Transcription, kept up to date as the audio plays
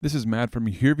This is Matt from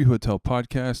Hervey Hotel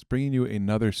Podcast, bringing you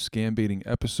another scam baiting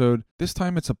episode. This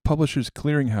time it's a Publishers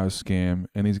Clearinghouse scam,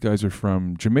 and these guys are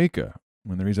from Jamaica.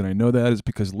 And the reason I know that is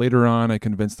because later on I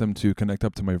convinced them to connect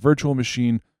up to my virtual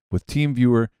machine with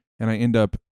TeamViewer, and I end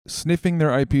up sniffing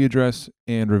their IP address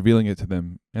and revealing it to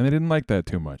them, and they didn't like that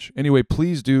too much. Anyway,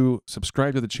 please do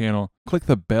subscribe to the channel, click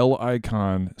the bell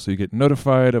icon so you get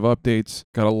notified of updates.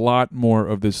 Got a lot more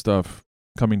of this stuff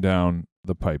coming down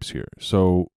the pipes here.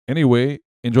 So anyway,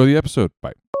 enjoy the episode.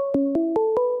 Bye.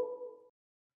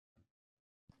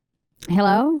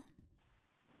 Hello?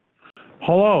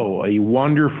 Hello, a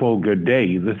wonderful good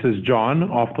day. This is John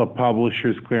off the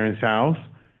Publishers Clearance House.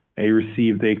 I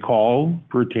received a call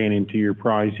pertaining to your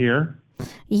prize here.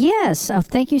 Yes. Oh,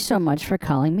 thank you so much for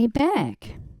calling me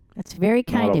back. That's very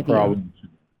kind of you.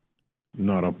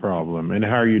 Not a problem. And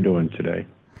how are you doing today?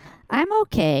 I'm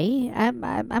okay.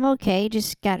 I'm okay.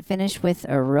 Just got finished with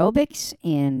aerobics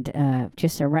and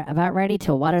just about ready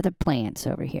to water the plants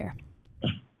over here.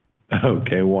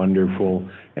 Okay, wonderful.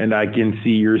 And I can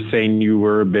see you're saying you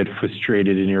were a bit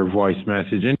frustrated in your voice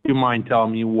message. And do you mind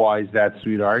telling me why is that,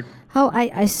 sweetheart? Oh,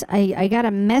 I got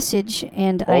a message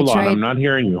and Hold I tried... on, I'm not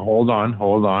hearing you. Hold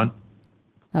on.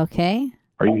 Okay.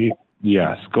 Are you...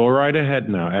 Yes, go right ahead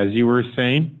now. As you were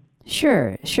saying?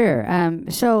 Sure.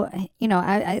 So, you know,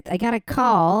 I got a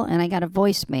call and I got a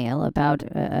voicemail about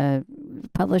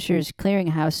Publishers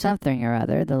Clearinghouse something or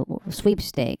other, the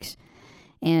sweepstakes.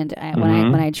 And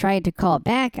when I tried to call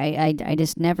back, I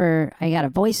just never, I got a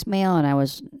voicemail and I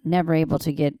was never able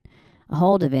to get a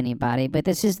hold of anybody. But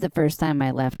this is the first time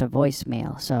I left a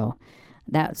voicemail, so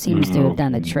that seems to have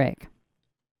done the trick.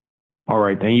 All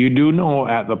right, and you do know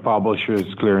at the Publishers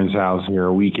Clearance House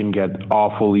here, we can get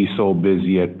awfully so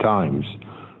busy at times,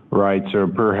 right? So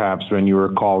perhaps when you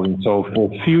were calling, so for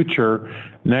future,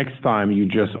 next time you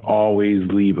just always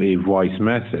leave a voice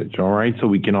message, all right? So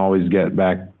we can always get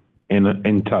back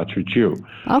in touch with you.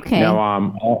 Okay.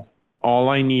 Now, all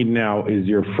I need now is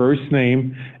your first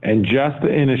name and just the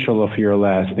initial of your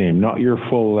last name, not your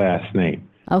full last name.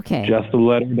 Okay. Just the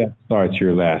letter that starts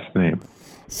your last name.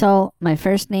 So my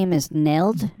first name is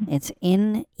Neld. It's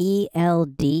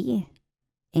Neld.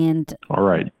 And all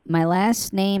right. My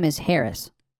last name is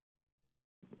Harris.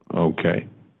 Okay.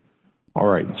 All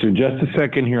right. So just a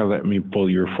second here. Let me pull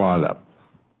your file up.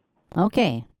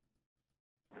 Okay.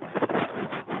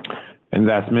 And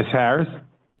that's Miss Harris?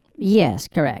 Yes,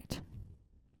 correct.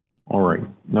 All right.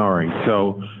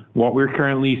 So what we're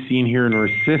currently seeing here in our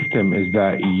system is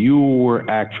that you were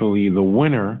actually the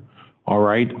winner, all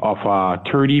right, of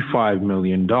 $35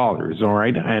 million, all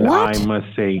right? And what? I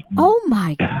must say... Oh,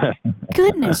 my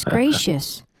goodness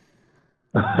gracious.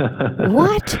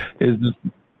 What? Is this...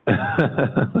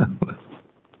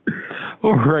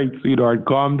 All right, sweetheart,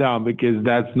 calm down because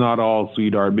that's not all,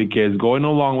 sweetheart, because going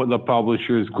along with the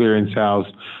Publishers Clearance House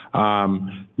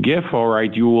gift, all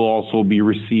right, you will also be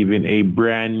receiving a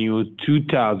brand new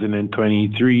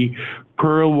 2023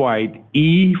 Pearl White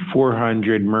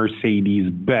E400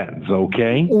 Mercedes-Benz,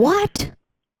 okay? What?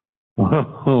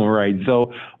 All right,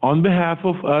 so on behalf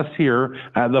of us here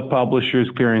at the Publishers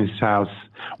Clearance House,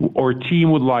 our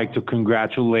team would like to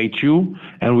congratulate you,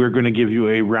 and we're going to give you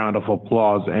a round of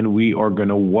applause, and we are going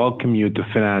to welcome you to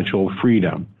financial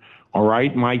freedom. All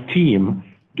right, my team,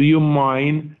 do you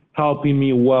mind helping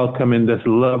me welcome in this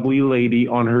lovely lady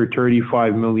on her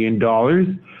 $35 million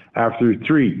after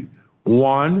 3?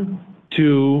 1,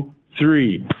 2,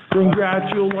 3.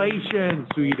 Congratulations,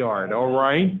 sweetheart, all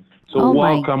right? So oh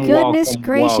welcome, my goodness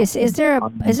gracious!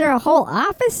 Welcome. Is there a whole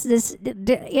office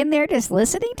in there just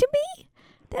listening to me?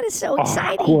 That is so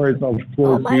exciting. Of course,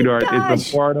 oh my sweetheart. Gosh.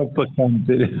 It's a part of the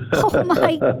company. Oh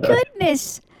my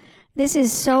goodness! This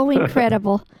is so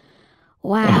incredible.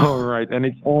 Wow. All right, and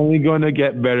it's only going to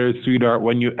get better, sweetheart,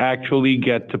 when you actually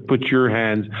get to put your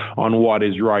hands on what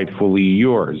is rightfully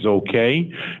yours,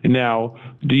 okay? Now,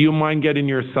 do you mind getting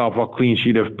yourself a clean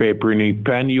sheet of paper and a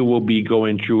pen? You will be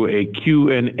going through a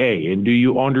Q&A. And do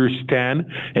you understand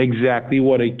exactly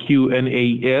what a Q&A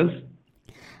is?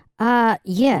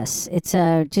 Yes. It's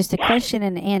just a question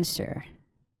and answer.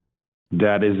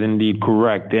 That is indeed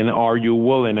correct. And are you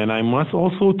willing? And I must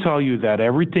also tell you that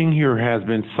everything here has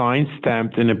been signed,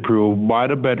 stamped, and approved by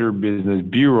the Better Business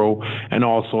Bureau and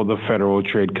also the Federal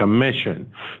Trade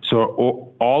Commission.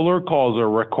 So all our calls are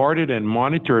recorded and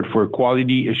monitored for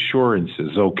quality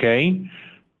assurances, okay?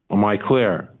 Am I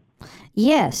clear?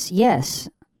 Yes.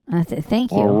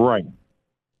 Thank you.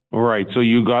 All right, so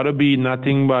you got to be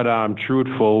nothing but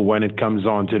truthful when it comes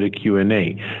on to the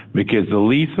Q&A, because the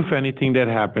least of anything that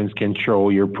happens can throw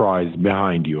your prize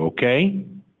behind you, okay?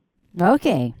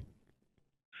 Okay.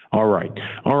 All right.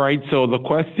 All right. So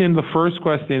the first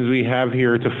questions we have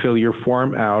here to fill your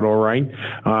form out. All right.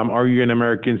 Are you an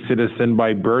American citizen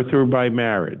by birth or by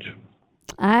marriage?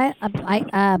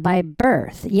 By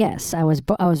birth, yes, I was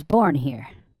born here,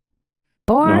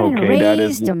 born and Okay, that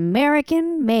is. raised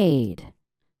American made.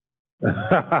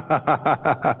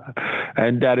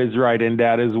 And that is right, and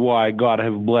that is why God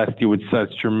have blessed you with such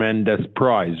tremendous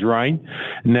prize, right?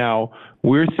 Now,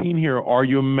 we're seeing here, are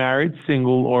you married,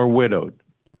 single, or widowed?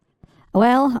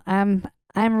 Well, I'm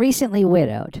recently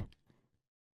widowed.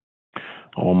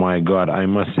 Oh my God, I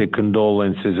must say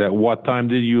condolences. At what time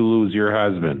did you lose your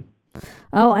husband?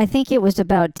 Oh, I think it was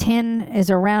around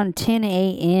 10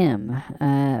 a.m.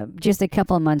 Just a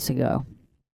couple of months ago.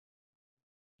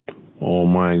 Oh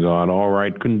my God. All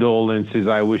right. Condolences.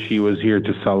 I wish he was here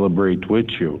to celebrate with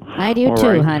you. I do All too,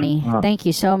 right. honey. Thank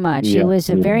you so much. He Yeah. was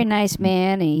a Yeah. very nice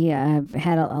man. He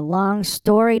had a long,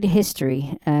 storied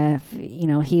history.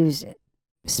 He was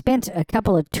spent a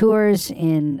couple of tours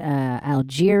in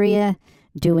Algeria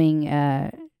doing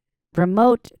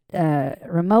remote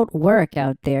work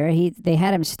out there. They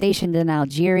had him stationed in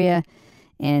Algeria,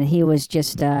 and he was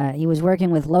he was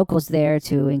working with locals there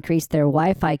to increase their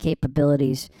Wi-Fi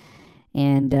capabilities.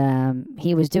 And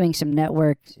he was doing some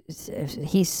network,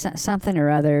 he's something or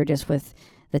other, just with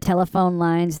the telephone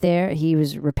lines there. He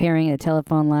was repairing the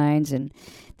telephone lines, and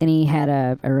then he had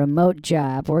a remote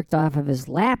job, worked off of his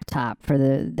laptop for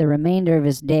the remainder of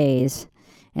his days.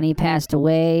 And he passed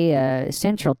away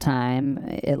Central Time,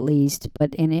 at least.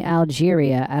 But in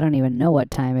Algeria, I don't even know what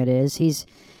time it is. He's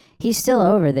still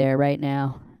over there right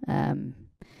now.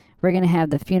 We're going to have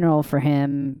the funeral for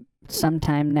him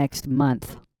sometime next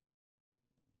month.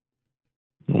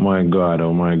 Oh my God.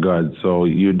 Oh my God. So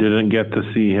you didn't get to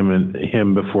see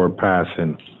him before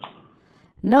passing.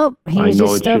 Nope, he I was know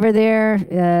just it should- over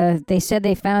there. They said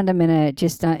they found him in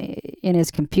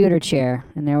his computer chair,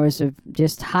 and there was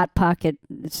just hot pocket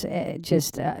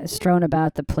strewn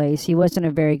about the place. He wasn't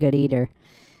a very good eater.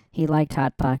 He liked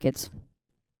hot pockets.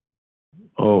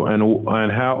 Oh,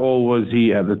 and how old was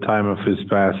he at the time of his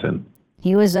passing?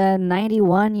 He was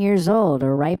 91 years old, a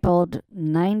ripe old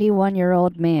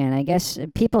 91-year-old man. I guess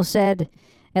people said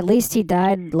at least he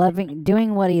died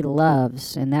doing what he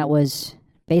loves, and that was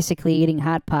basically eating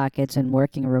hot pockets and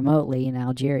working remotely in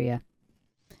Algeria.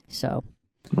 So.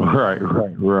 Right.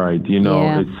 You know,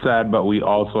 Yeah. it's sad, but we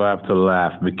also have to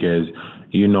laugh because,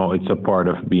 you know, it's a part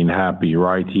of being happy,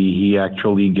 right? He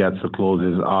actually gets to close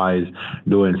his eyes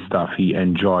doing stuff he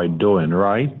enjoyed doing,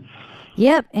 right?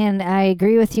 Yep, and I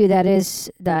agree with you.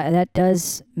 That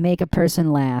does make a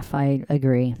person laugh. I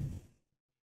agree.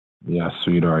 Yes,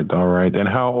 sweetheart. All right. And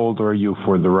how old are you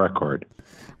for the record?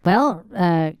 Well,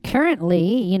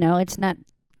 currently,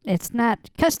 it's not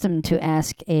custom to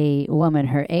ask a woman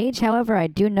her age. However, I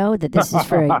do know that this is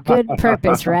for a good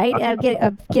purpose, right? I'm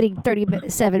getting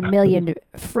 $37 million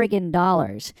friggin'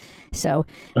 dollars. So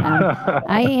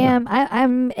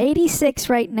I'm 86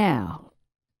 right now.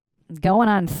 Going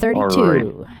on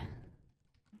 32.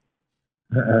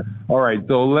 All right,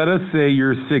 so let us say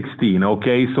you're 16,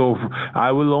 okay? So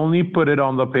I will only put it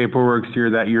on the paperwork here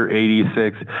that you're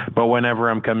 86, but whenever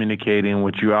I'm communicating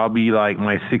with you, I'll be like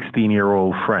my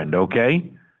 16-year-old friend,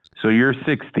 okay? So you're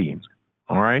 16,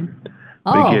 all right?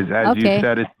 Oh, because as okay. you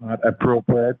said, it's not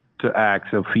appropriate to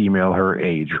ask a female her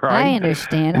age, right? I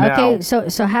understand. Now- Okay,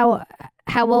 so how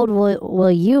old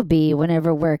will you be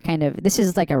whenever we're this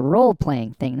is like a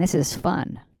role-playing thing. This is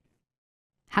fun.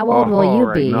 How old will you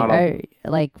right, be? not a-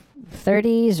 Like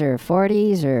 30s or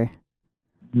 40s or?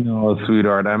 No,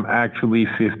 sweetheart, I'm actually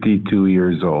 52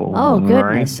 years old. Oh, all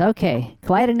goodness. Okay.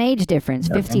 Quite an age difference.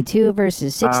 52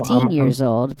 versus 16 years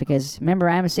old, because remember,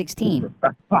 I'm 16.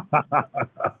 right?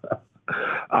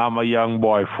 I'm a young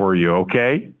boy for you,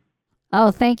 okay?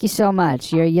 Oh, thank you so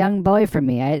much. You're a young boy for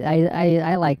me.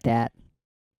 I like that.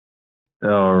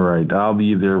 All right, I'll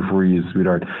be there for you,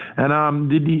 sweetheart. And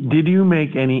did you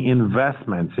make any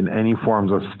investments in any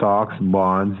forms of stocks,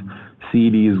 bonds,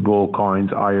 CDs, gold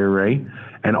coins, IRA?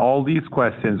 And all these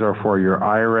questions are for your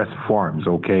IRS forms,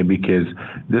 okay? Because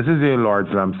this is a large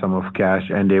lump sum of cash,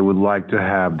 and they would like to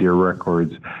have their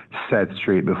records set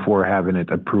straight before having it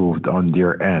approved on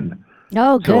their end.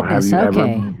 Oh, So have goodness. you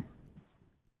Okay. ever?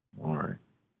 All right.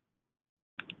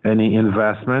 Any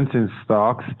investments in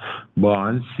stocks,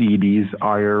 bonds, CDs,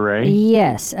 IRA?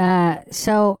 Yes.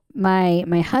 So my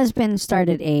husband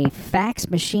started a fax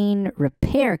machine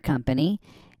repair company,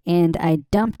 and I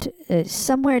dumped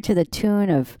somewhere to the tune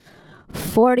of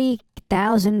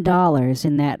 $40,000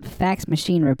 in that fax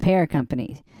machine repair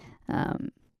company. I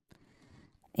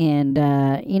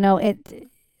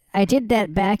did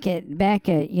that back at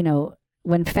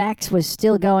when fax was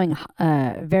still going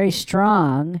very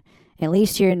strong, at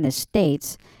least here in the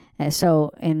States.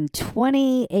 So in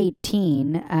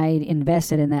 2018, I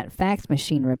invested in that fax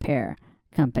machine repair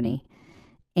company.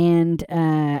 And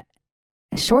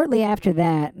shortly after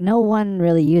that, no one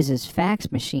really uses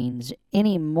fax machines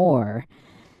anymore.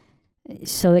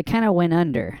 So it kind of went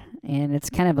under, and it's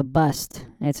kind of a bust.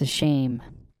 It's a shame.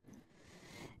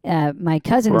 My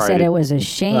cousin Right. said it was a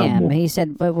sham. terrible. He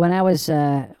said, but when I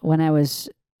was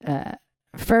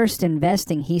first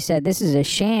investing, he said, "This is a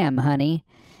sham, honey."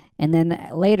 And then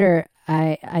later,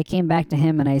 I came back to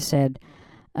him and I said,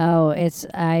 "Oh,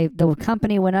 the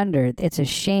company went under. It's a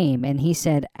shame." And he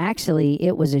said, "Actually,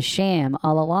 it was a sham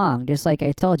all along, just like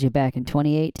I told you back in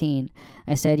 2018."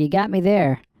 I said, "You got me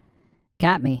there.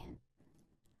 Got me."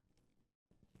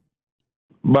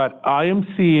 But I am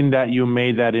seeing that you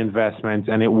made that investment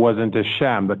and it wasn't a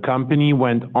sham. The company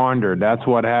went under. That's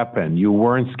what happened. You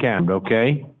weren't scammed,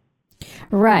 okay?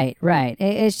 Right.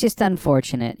 It's just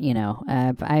unfortunate,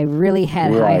 I really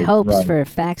had high Right, hopes right. for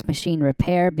fax machine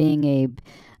repair being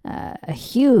a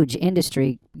huge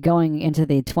industry going into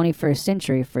the 21st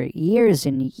century for years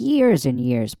and years and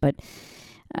years. But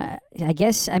I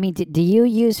guess, do you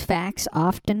use fax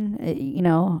often?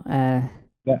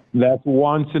 That's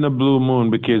once in a blue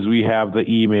moon because we have the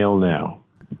email now.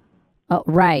 Oh,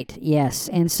 right. Yes.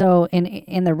 And so,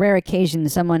 in the rare occasion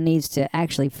someone needs to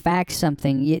actually fax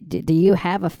something, do you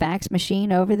have a fax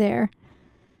machine over there?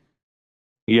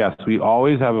 Yes, we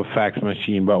always have a fax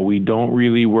machine, but we don't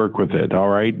really work with it, all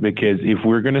right? Because if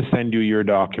we're going to send you your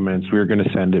documents, we're going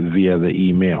to send it via the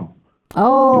email.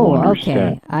 Oh, You okay.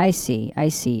 understand. I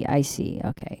see.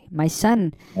 Okay. My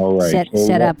son All right. set so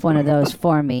set let- up one of those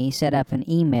for me. He set up an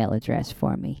email address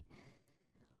for me.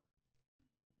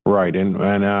 Right. And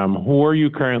who are you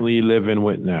currently living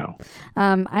with now?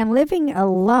 I'm living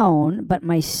alone, but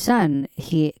my son,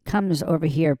 he comes over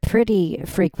here pretty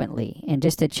frequently and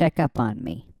just to check up on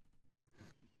me.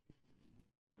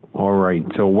 All right.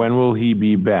 So when will he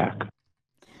be back?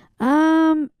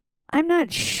 I'm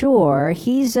not sure.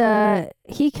 He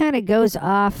kind of goes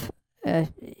off.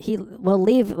 He will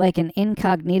leave like an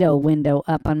incognito window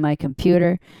up on my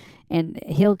computer, and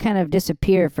he'll kind of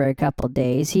disappear for a couple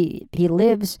days. He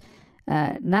lives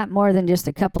not more than just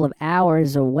a couple of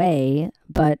hours away,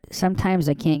 but sometimes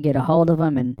I can't get a hold of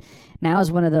him, and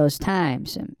now's one of those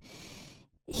times.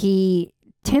 He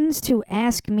tends to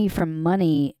ask me for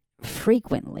money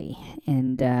frequently,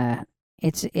 and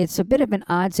it's a bit of an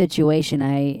odd situation.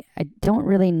 I don't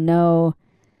really know.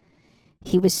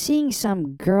 He was seeing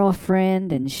some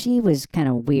girlfriend, and she was kind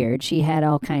of weird. She had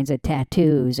all kinds of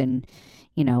tattoos, and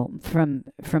from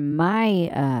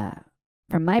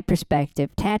my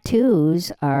perspective,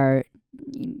 tattoos are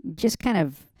just kind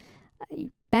of,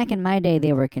 back in my day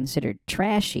they were considered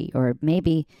trashy, or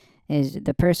maybe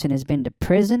the person has been to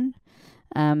prison.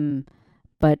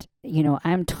 But,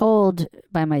 I'm told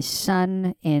by my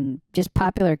son and just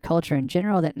popular culture in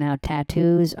general that now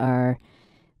tattoos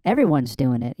everyone's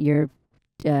doing it. Your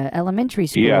elementary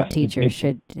school Yes. teacher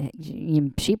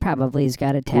she probably has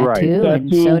got a tattoo, Right.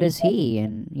 and so does he.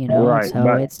 And, Right, so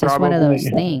but it's just one of those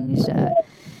probably- things.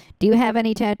 Do you have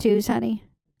any tattoos, honey?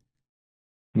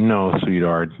 No,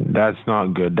 sweetheart. That's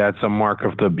not good. That's a mark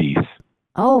of the beast.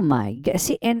 Oh my God.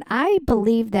 See, and I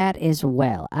believe that as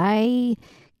well. I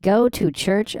go to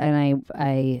church and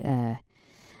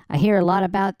I hear a lot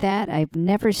about that. I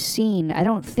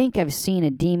don't think I've seen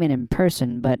a demon in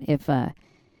person, but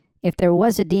if there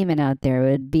was a demon out there,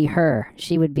 it would be her.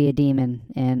 She would be a demon,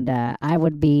 and I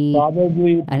would be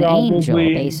Probably an angel,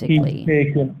 basically. He's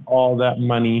taken all that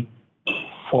money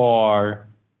for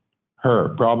her.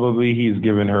 Probably he's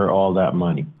given her all that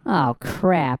money. Oh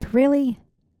crap, really?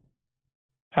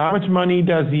 How much money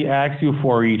does he ask you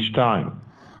for each time?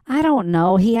 I don't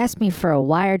know. He asked me for a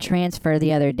wire transfer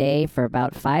the other day for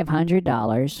about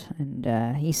 $500,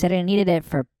 and he said I needed it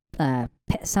for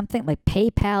something like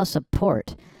PayPal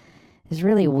support. It's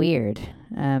really weird.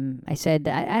 I said,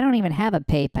 I don't even have a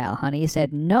PayPal, honey. He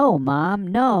said, "No, Mom,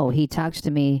 no." He talks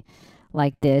to me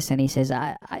like this, and he says,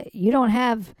 "You don't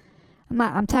have."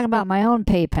 I'm talking about my own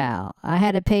PayPal. I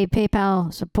had to pay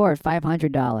PayPal support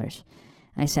 $500.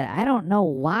 I said, "I don't know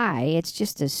why. It's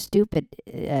just a stupid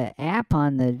app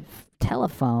on the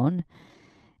telephone."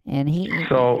 And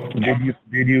So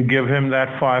did you give him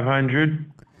that 500?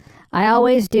 I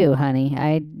always do, honey.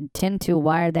 I tend to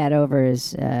wire that over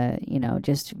as,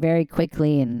 just very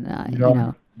quickly, and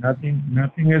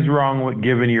Nothing is wrong with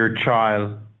giving your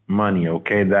child money,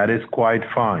 okay? That is quite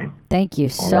fine. Thank you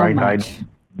so right, much.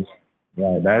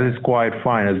 Yeah, that is quite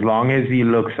fine as long as he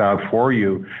looks out for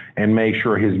you and make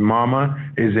sure his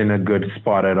mama is in a good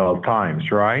spot at all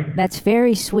times, right? That's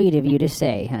very sweet of you to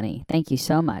say, honey. Thank you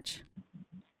so much.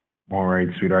 All right,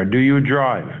 sweetheart. Do you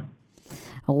drive?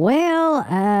 Well,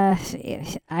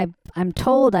 I'm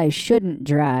told I shouldn't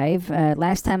drive.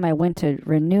 Last time I went to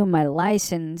renew my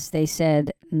license, they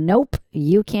said, nope,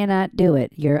 you cannot do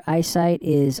it. Your eyesight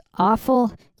is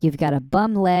awful. You've got a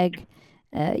bum leg.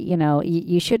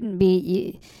 You shouldn't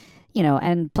be,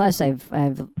 and plus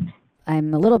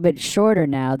I'm a little bit shorter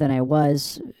now than I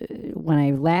was when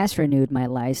I last renewed my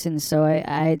license, so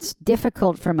it's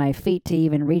difficult for my feet to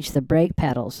even reach the brake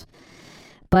pedals.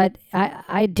 But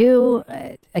I do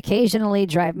occasionally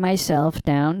drive myself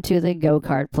down to the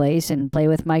go-kart place and play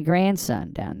with my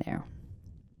grandson down there.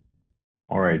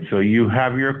 All right, so you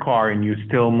have your car and you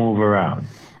still move around.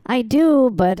 I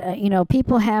do, but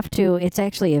people have to. It's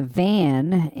actually a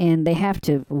van, and they have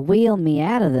to wheel me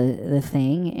out of the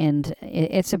thing, and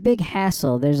it's a big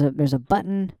hassle. There's a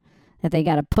button that they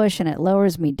got to push, and it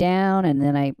lowers me down, and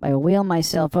then I wheel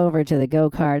myself over to the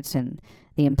go-karts, and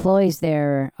the employees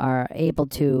there are able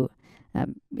to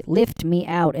lift me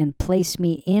out and place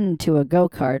me into a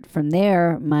go-kart. From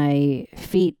there, my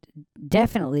feet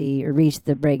definitely reach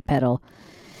the brake pedal,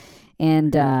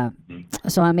 and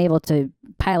so I'm able to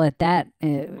pilot that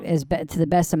to the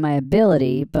best of my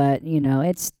ability. But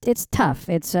it's tough.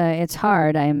 It's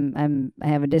hard. I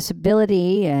have a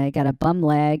disability. I got a bum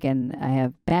leg, and I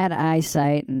have bad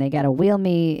eyesight, and they got to wheel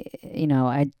me.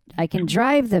 I can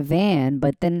drive the van,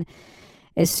 but then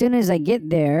as soon as I get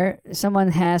there,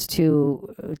 someone has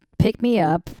to pick me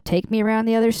up, take me around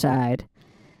the other side,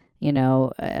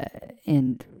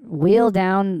 and wheel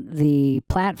down the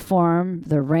platform,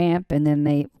 the ramp, and then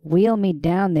they wheel me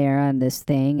down there on this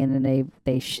thing, and then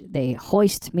they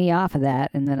hoist me off of that,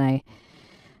 and then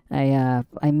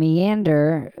I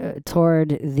meander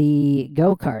toward the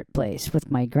go-kart place with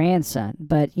my grandson.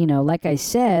 But like I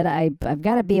said, I've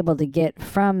got to be able to get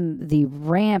from the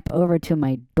ramp over to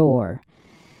my door.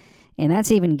 And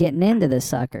that's even getting into the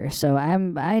sucker. So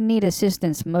I need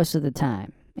assistance most of the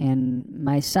time. And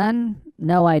my son,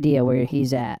 no idea where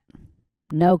he's at.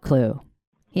 No clue.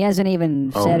 He hasn't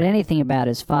even said anything about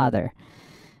his father.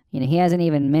 He hasn't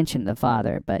even mentioned the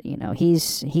father. But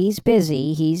he's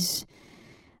busy.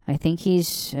 I think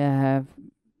he's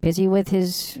busy with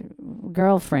his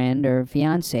girlfriend or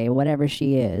fiance, whatever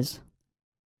she is.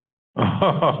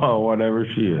 Whatever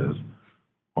she is.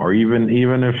 Or even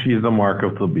if she's the mark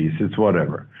of the beast, it's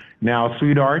whatever. Now,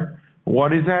 sweetheart,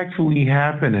 what is actually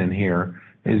happening here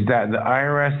is that the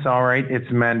IRS, all right,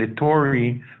 it's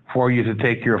mandatory for you to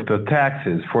take care of the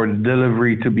taxes for the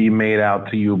delivery to be made out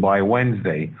to you by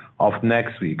Wednesday of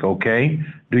next week, okay?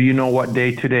 Do you know what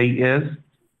day today is?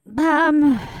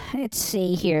 Let's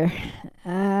see here.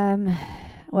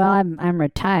 Well, I'm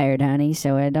retired, honey,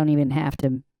 so I don't even have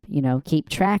to, keep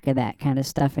track of that kind of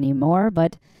stuff anymore,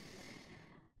 but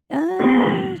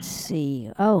let's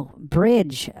see. Oh,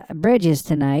 bridge is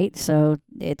tonight, so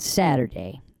it's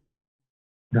Saturday.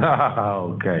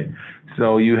 Okay.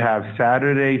 So you have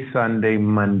Saturday, Sunday,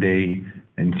 Monday,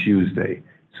 and Tuesday.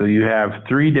 So you have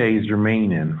 3 days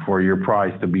remaining for your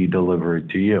prize to be delivered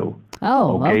to you.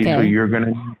 Oh, okay. So you're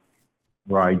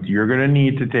gonna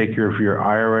need to take care of your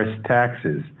IRS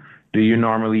taxes. Do you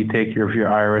normally take care of your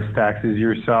IRS taxes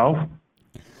yourself?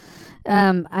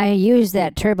 I use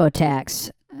that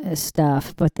TurboTax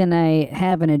stuff, but then I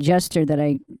have an adjuster that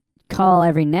I call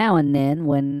every now and then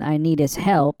when I need his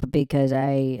help, because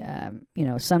I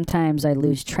sometimes I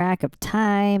lose track of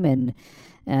time and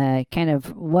kind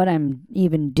of what I'm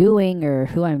even doing or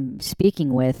who I'm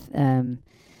speaking with, and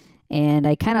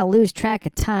I kind of lose track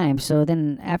of time. So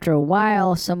then after a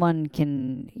while, someone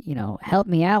can help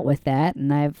me out with that,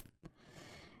 and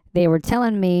they were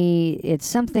telling me it's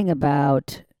something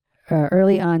about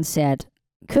early onset.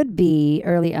 Could be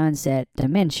early onset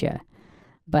dementia,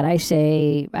 but I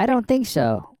say I don't think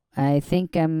so. I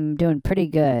think I'm doing pretty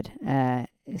good.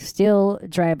 Still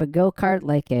drive a go-kart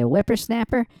like a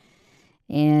whippersnapper,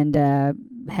 and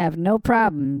have no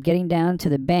problem getting down to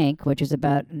the bank, which is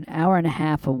about an hour and a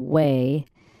half away,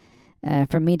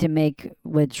 for me to make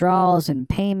withdrawals and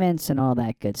payments and all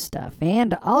that good stuff.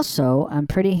 And also, I'm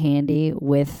pretty handy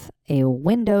with a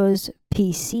Windows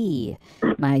PC.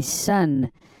 My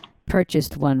son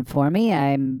purchased one for me.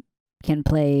 I can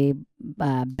play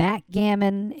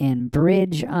backgammon and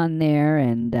bridge on there,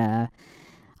 and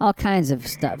all kinds of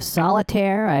stuff.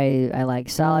 Solitaire, I like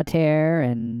solitaire,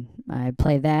 and I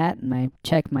play that, and I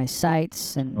check my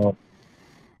sites and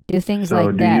do things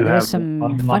like that. There's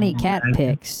some funny cat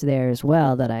pics there as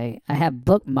well that I have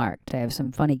bookmarked. I have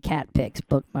some funny cat pics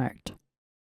bookmarked.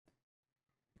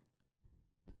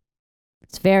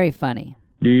 It's very funny.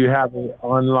 Do you have an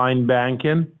online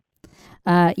banking?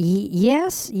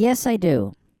 Yes, I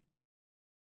do.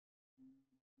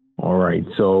 All right,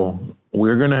 so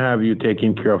we're going to have you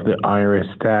taking care of the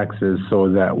IRS taxes so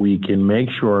that we can make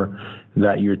sure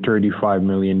that your $35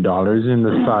 million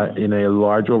in a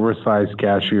large oversized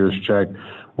cashier's check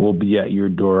will be at your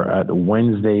door at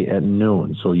Wednesday at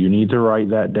noon. So you need to write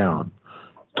that down.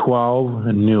 12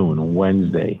 noon,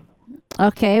 Wednesday.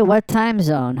 Okay, what time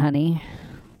zone, honey?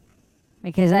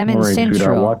 Because I'm in All right, Central.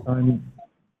 sweetheart, what time?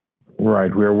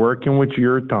 Right, we're working with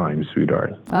your time,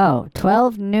 sweetheart. Oh,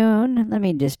 12 noon. Let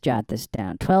me just jot this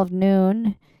down. 12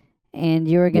 noon, and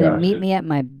you were going to Yes. meet me at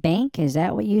my bank? Is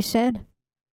that what you said?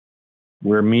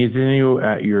 We're meeting you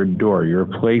at your door, your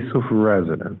place of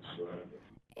residence.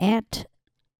 At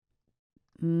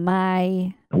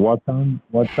my... What time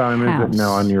is it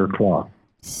now on your clock?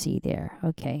 See there.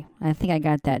 Okay, I think I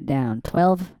got that down.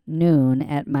 12 noon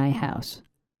at my house.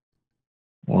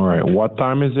 All right, what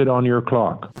time is it on your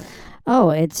clock? Oh,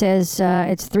 it says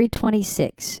it's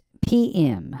 3:26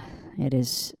 p.m. It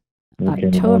is Okay,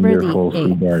 October the wonderful,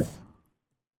 sweetheart. 8th,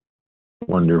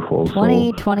 Wonderful. So,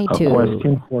 2022. a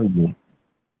question for you.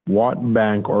 What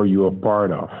bank are you a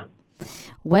part of?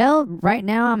 Well, right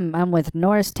now I'm with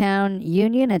Norristown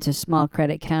Union. It's a small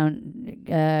credit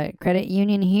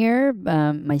union here.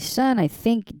 My son, I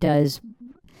think, does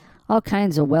all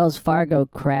kinds of Wells Fargo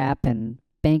crap and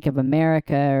Bank of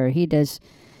America, or he does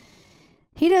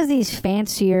these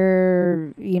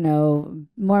fancier,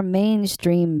 more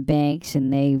mainstream banks,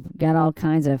 and they've got all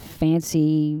kinds of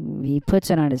fancy. He puts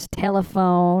it on his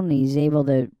telephone. He's able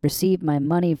to receive my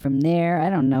money from there. I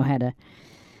don't know how to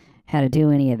do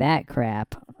any of that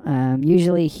crap.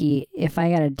 Usually if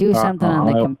I got to do something on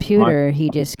the computer,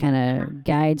 he just kind of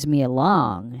guides me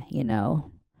along, No,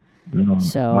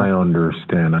 So- I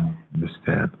understand.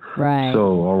 Right.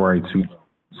 So, all right, sweet.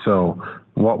 So,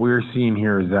 what we're seeing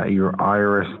here is that your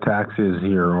IRS taxes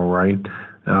here, all right?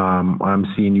 I'm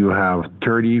seeing you have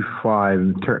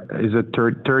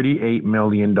 $38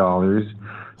 million coming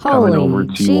over Holy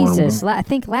to you on Jesus. I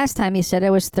think last time you said it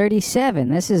was 37.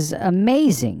 This is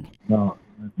amazing. No,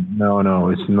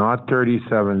 it's not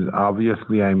 37.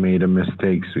 Obviously, I made a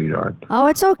mistake, sweetheart. Oh,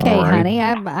 it's okay, All right.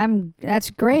 honey. That's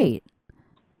great.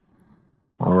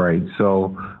 All right,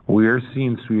 so we're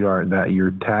seeing, sweetheart, that your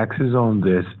taxes on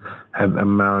this have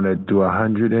amounted to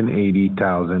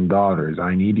 $180,000.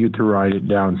 I need you to write it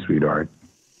down, sweetheart.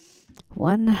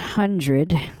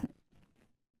 100.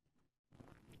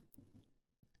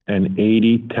 And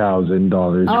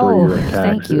 $80,000 for Oh, your taxes.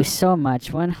 thank you so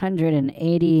much.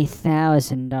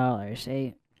 $180,000.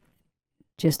 I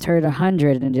just heard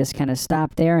 100 and just kind of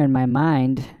stopped there in my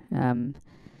mind.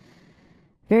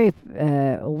 Very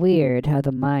weird how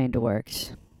the mind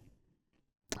works.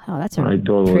 Oh, that's a I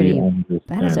totally pretty. understand.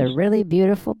 That is a really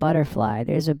beautiful butterfly.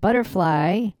 There's a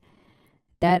butterfly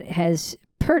that has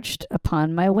perched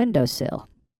upon my windowsill.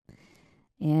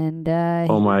 And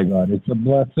Oh my God, it's a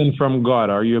blessing from God.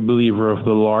 Are you a believer of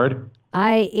the Lord?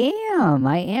 I am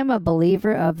a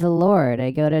believer of the Lord.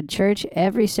 I go to church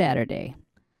every Saturday.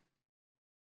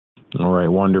 All right,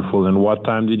 wonderful. And what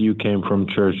time did you came from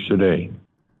church today?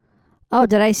 Oh,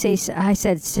 did I say I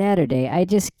said Saturday? I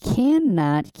just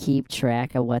cannot keep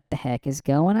track of what the heck is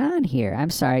going on here. I'm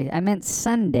sorry. I meant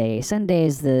Sunday. Sunday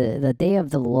is the day of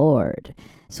the Lord.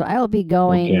 So I will be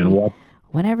going Okay, and what?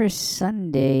 whenever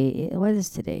Sunday. What is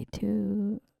today?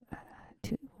 Two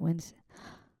Wednesday.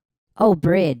 Oh,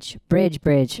 Bridge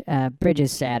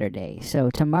is Saturday. So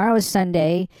tomorrow is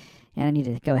Sunday, and I need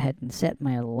to go ahead and set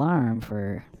my alarm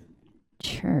for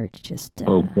church. Just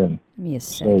Okay. give me a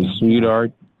So, second.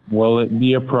 sweetheart, will it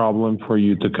be a problem for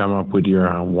you to come up with your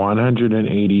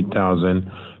 $180,000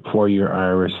 for your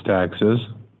IRS taxes?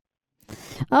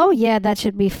 Oh, yeah, that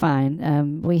should be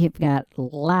fine. We have got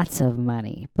lots of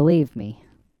money, believe me.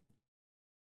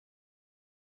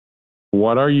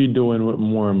 What are you doing with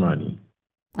more money?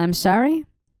 I'm sorry?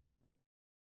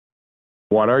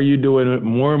 What are you doing with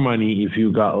more money if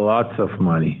you got lots of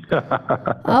money?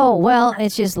 Oh, well,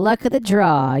 it's just luck of the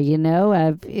draw,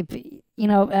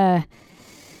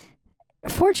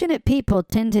 fortunate people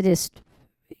tend to just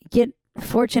get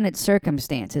fortunate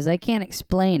circumstances. I can't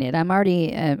explain it. I'm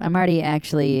already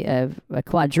actually a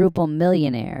quadruple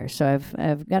millionaire. So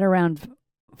I've got around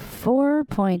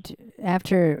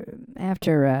after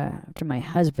my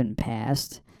husband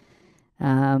passed.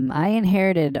 I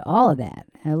inherited all of that.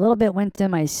 A little bit went to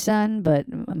my son, but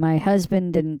my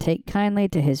husband didn't take kindly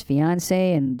to his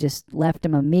fiancée and just left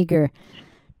him a meager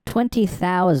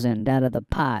 $20,000 out of the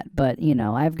pot. But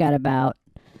I've got about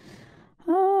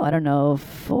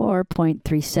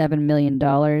 $4.37 million.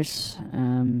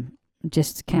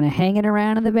 just kind of hanging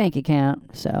around in the bank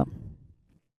account. So,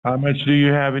 How much do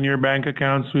you have in your bank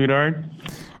account, sweetheart?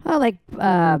 like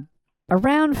around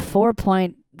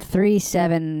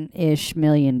 $4.37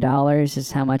 million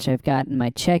is how much I've got in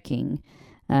my checking.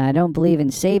 I don't believe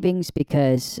in savings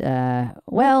because,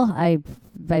 I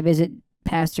visit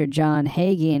Pastor John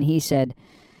Hagee, and he said,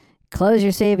 close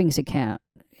your savings account.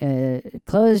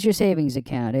 Close your savings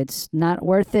account. It's not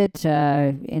worth it.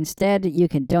 Instead, you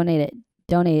can donate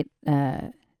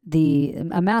the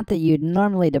amount that you'd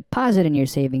normally deposit in your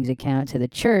savings account to the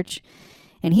church.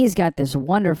 And he's got this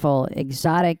wonderful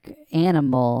exotic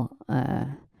animal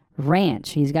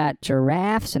ranch. He's got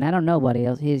giraffes, and I don't know what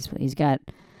else. He's got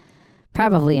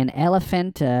probably an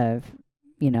elephant,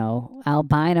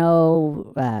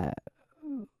 albino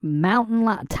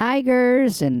mountain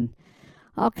tigers, and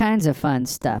all kinds of fun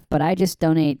stuff. But I just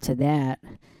donate to that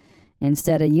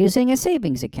instead of using a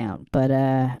savings account. But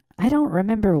I don't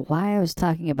remember why I was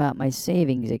talking about my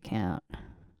savings account.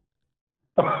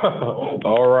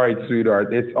 All right,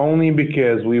 sweetheart. It's only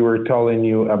because we were telling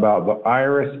you about the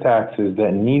IRS taxes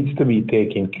that needs to be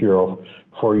taken care of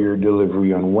for your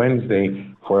delivery on Wednesday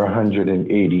for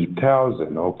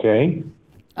 $180,000. Okay.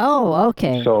 Oh,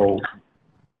 okay. So,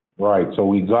 right. So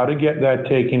we got to get that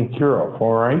taken care of.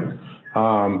 All right.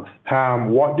 Ham,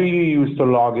 what do you use to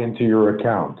log into your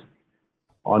account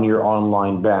on your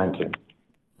online banking?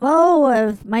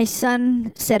 Oh, my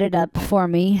son set it up for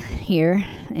me here,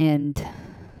 and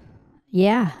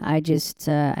yeah, I just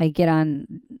I get on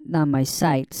my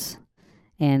sites,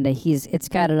 and it's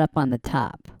got it up on the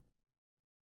top.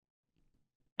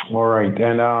 All right.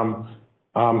 And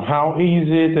how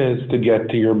easy it is to get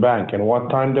to your bank, and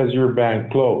what time does your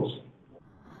bank close?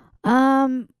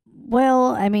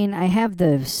 Well, I mean, I have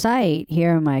the site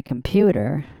here on my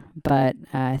computer, but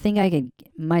I think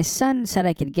my son said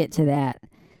I could get to that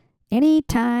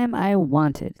anytime I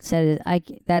wanted. Said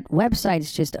that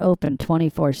website's just open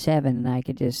 24/7, and I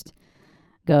could just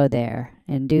go there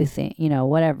and do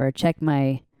whatever, check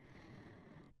my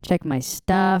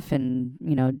stuff, and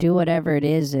do whatever it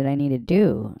is that I need to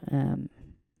do.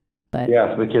 But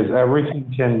Yes, because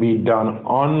everything can be done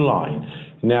online.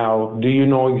 Now, do you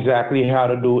know exactly how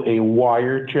to do a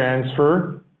wire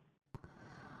transfer?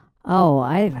 oh,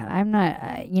 I'm not.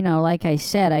 Like I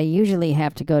said, I usually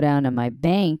have to go down to my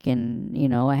bank, and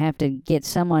I have to get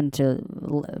someone to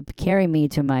carry me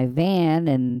to my van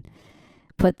and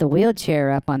put the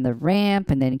wheelchair up on the ramp,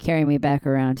 and then carry me back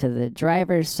around to the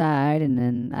driver's side, and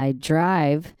then I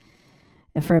drive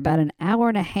for about an hour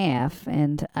and a half,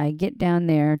 and I get down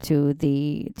there to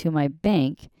my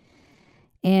bank.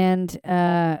 And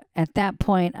at that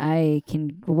point, I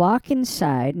can walk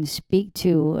inside and speak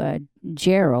to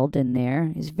Gerald in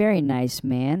there. He's a very nice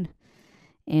man.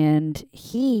 And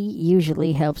he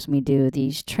usually helps me do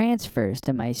these transfers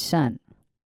to my son.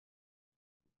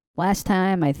 Last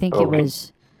time, I think it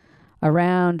was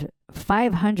around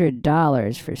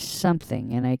 $500 for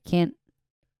something, and I can't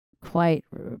quite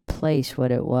place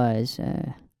what it was.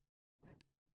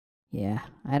 Yeah,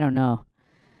 I don't know.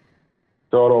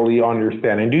 Totally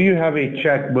understand. And do you have a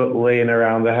checkbook laying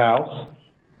around the house?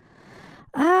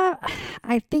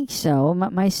 I think so.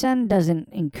 My son doesn't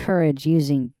encourage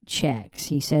using checks.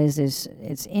 He says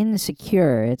it's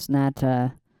insecure. It's not.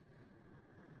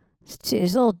 It's a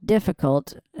little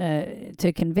difficult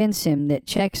to convince him that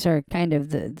checks are kind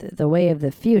of the way of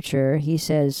the future. He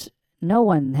says no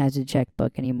one has a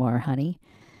checkbook anymore, honey.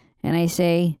 And I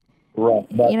say, right,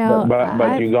 but you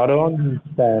got to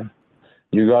understand.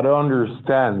 You got to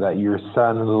understand that your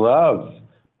son loves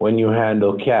when you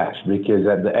handle cash, because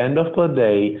at the end of the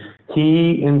day,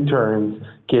 he in turn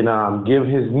can give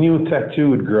his new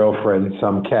tattooed girlfriend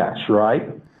some cash, right?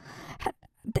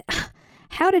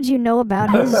 How did you know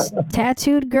about his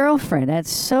tattooed girlfriend? That's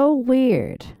so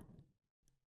weird.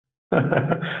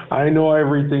 I know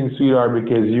everything, sweetheart,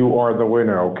 because you are the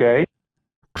winner, okay?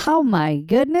 Oh my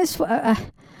goodness.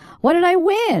 What did I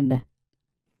win?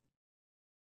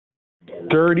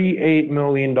 $38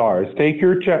 million. Take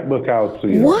your checkbook out,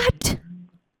 sweetheart. What?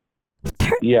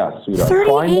 Yes, sweetheart.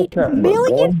 $38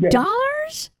 million?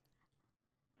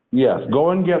 Yes,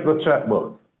 go and get the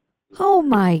checkbook. Oh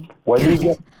my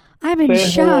God. I'm in say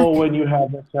shock. Hello when you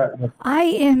have the checkbook. I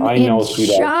am in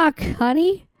shock,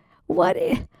 honey. What?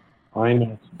 I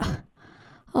know.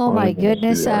 Oh my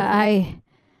goodness. I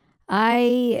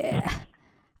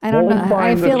don't know.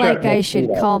 I feel like I should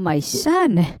call my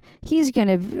son. He's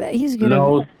really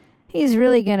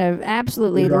gonna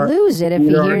absolutely lose it if he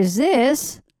hears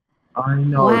this. I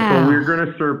know. Wow. So we're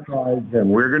gonna surprise him.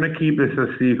 We're gonna keep this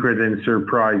a secret and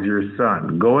surprise your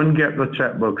son. Go and get the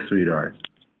checkbook, sweetheart.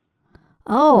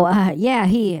 Oh, yeah,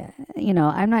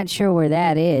 I'm not sure where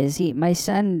that is. My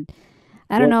son,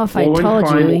 I don't know if I Go and told you,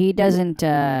 find it. he doesn't,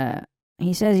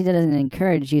 he says he doesn't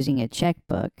encourage using a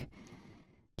checkbook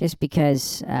just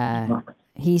because,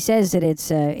 he says that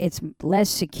it's less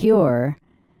secure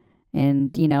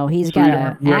and, he's got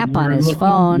a app on his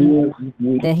phone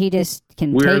that he just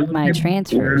can take my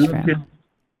transfers from.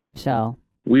 So,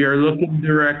 We are looking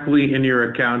directly in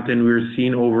your account and we're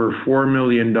seeing over $4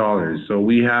 million. So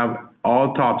we have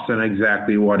all tops on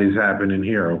exactly what is happening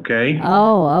here, okay?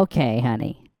 oh, okay,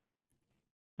 honey.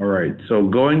 All right, so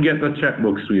go and get the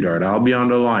checkbook, sweetheart. I'll be on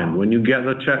the line. When you get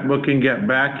the checkbook and get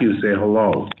back, you say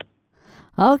hello.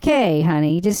 Okay,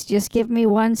 honey, just give me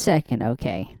 1 second,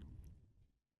 okay?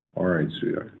 All right,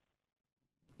 sweetheart.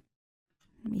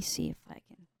 Let me see if I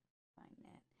can find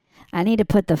that. I need to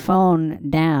put the phone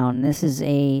down. This is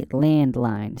a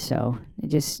landline, so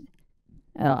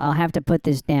I'll have to put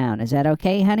this down. Is that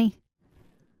okay, honey?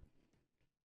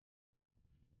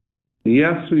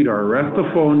 Yes, sweetheart. Rest the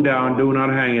phone down. Do not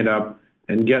hang it up.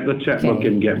 And get the checkbook Okay.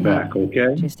 and get back,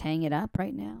 okay? Just hang it up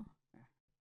right now?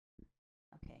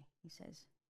 Okay, he says.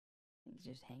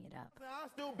 Just hang it up.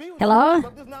 Hello?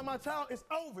 This is not my child. It's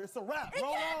over. It's a wrap.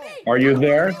 Roll on. Are you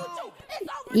there?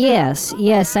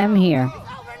 Yes, I'm here.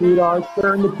 Sweetheart,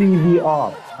 turn the TV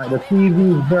off. The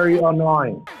TV is very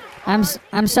annoying.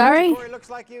 I'm sorry? Looks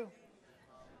like you.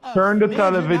 Turn the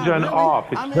television off.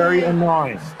 It's very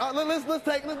annoying.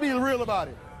 Let's be real about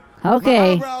it.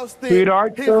 Okay.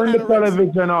 Sweetheart, turn the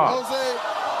television off.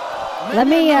 Let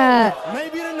me,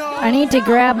 I need to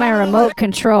grab my remote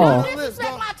control. Disrespect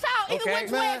my child either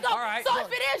which way it goes. All right. So if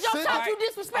it is your child, you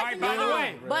disrespecting All right, by the me,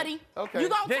 way, buddy. Okay. You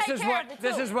gonna This take is care what of it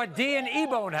this too. is what D and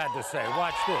E-Bone had to say.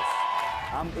 Watch this.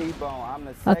 I'm E-Bone. I'm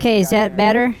the Okay, is that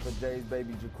better? For Jay's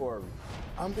baby Jacory.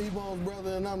 I'm E-Bone's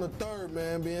brother, and I'm the third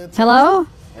man being. Hello?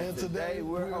 And today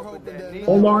we're hoping that.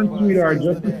 Hold on, sweetheart,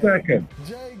 just a second.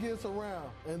 Jay gets around,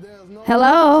 and there's no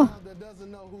Hello? child that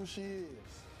doesn't know who she is.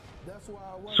 That's why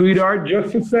I want Sweetheart,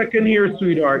 just a second here,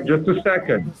 sweetheart. Just a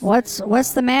second. What's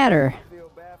the matter? I feel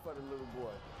bad for the little boy.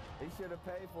 He should have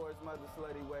paid for his mother's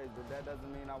slutty ways, but that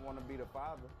doesn't mean I want to be the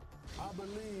father. I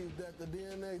believe that the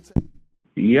DNA.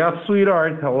 Yes,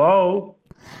 sweetheart. Hello.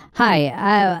 Hi,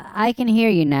 I can hear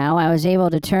you now. I was able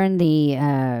to turn the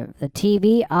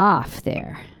TV off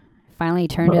there. Finally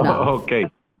turned it off. Okay.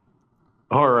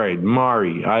 All right,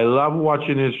 Mari. I love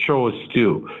watching his shows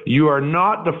too. You are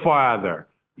not the father.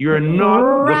 You're not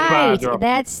Right, the father.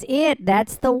 that's it.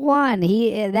 That's the one.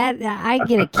 I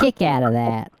get a kick out of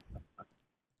that.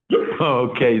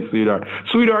 Okay, sweetheart.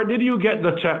 Sweetheart, did you get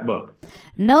the checkbook?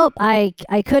 Nope, I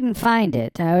couldn't find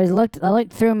it. I looked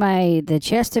through the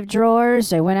chest of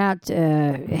drawers. I went out,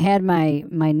 had my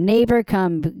neighbor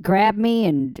come grab me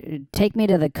and take me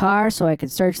to the car so I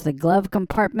could search the glove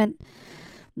compartment.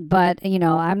 But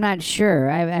I'm not sure.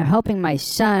 I'm hoping my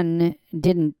son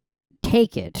didn't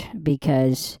take it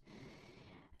because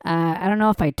I don't know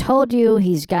if I told you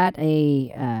he's got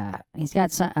a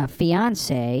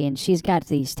fiance and she's got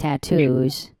these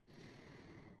tattoos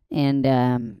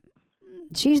and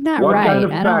she's not What right. kind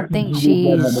of I don't package think did you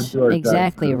get at the she's door,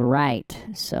 exactly Justin? right.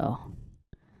 So,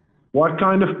 What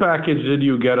kind of package did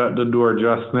you get at the door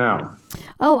just now?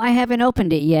 oh, I haven't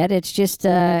opened it yet. It's just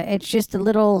a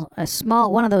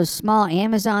small one of those small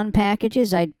Amazon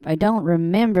packages. I don't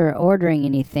remember ordering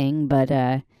anything, but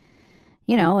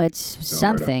it's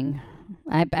something.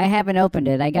 I haven't opened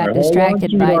it. I got All right, hold on,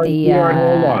 distracted by sweetheart,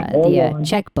 sweetheart, hold on.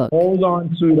 checkbook Hold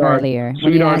on, sweetheart. earlier when you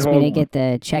Sweetheart, asked me hold to on. get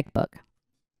the checkbook.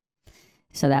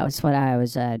 So that was what I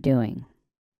was doing.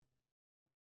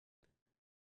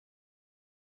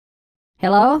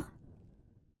 Hello?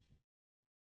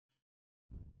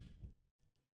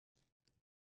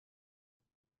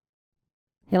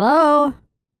 Hello?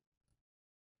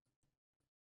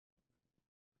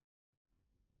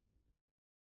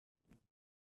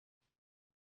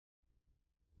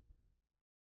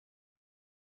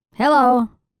 Hello?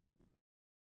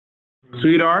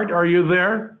 Sweetheart, are you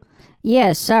there?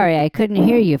 Yes, sorry, I couldn't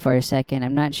hear you for a second.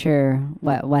 I'm not sure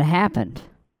what happened.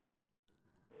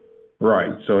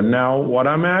 Right. So now what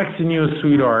I'm asking you,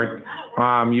 sweetheart,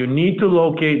 you need to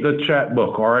locate the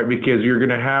checkbook, all right, because you're going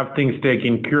to have things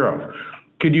taken care of.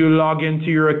 Could you log into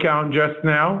your account just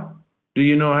now? Do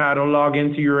you know how to log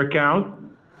into your account?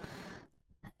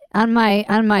 On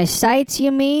my sites,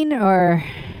 you mean, or?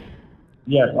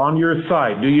 Yes, on your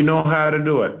site. Do you know how to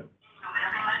do it?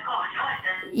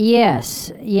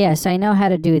 Yes, I know how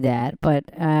to do that, but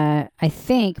I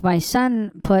think my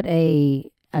son put a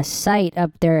site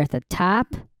up there at the top,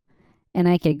 and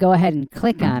I could go ahead and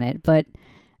click on it. But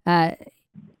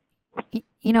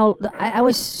I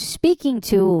was speaking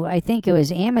to, I think it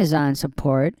was Amazon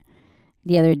support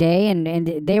the other day,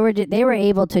 and they were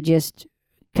able to just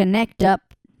connect up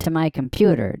to my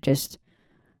computer. Just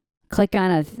click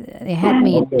on they had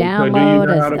me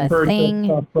download a thing,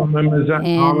 stuff from Amazon?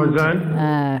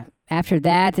 and after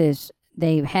that is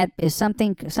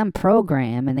some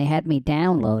program, and they had me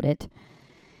download it.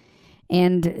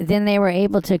 And then they were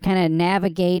able to kind of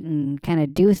navigate and kind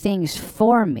of do things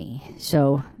for me.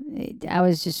 So I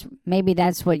was just, maybe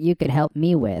that's what you could help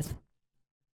me with.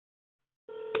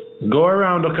 Go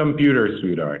around the computer,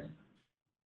 sweetheart.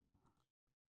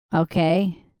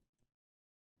 Okay.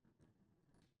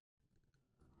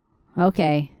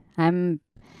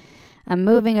 I'm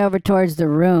moving over towards the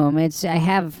room. I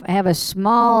have a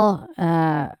small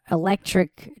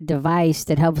electric device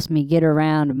that helps me get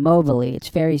around mobily. It's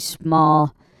very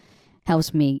small,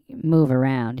 helps me move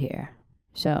around here.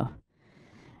 So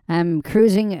I'm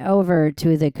cruising over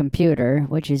to the computer,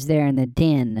 which is there in the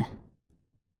den.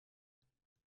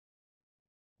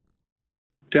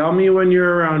 Tell me when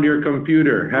you're around your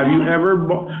computer. Have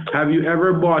you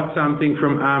ever bought something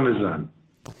from Amazon?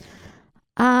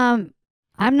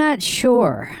 I'm not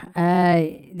sure.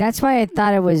 That's why I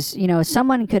thought it was,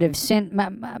 someone could have sent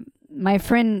my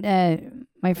friend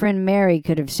Mary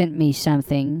could have sent me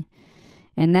something,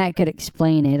 and that could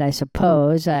explain it, I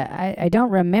suppose. I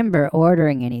don't remember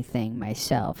ordering anything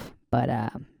myself, but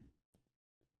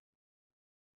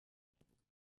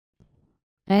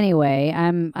anyway,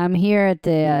 I'm here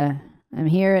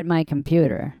at my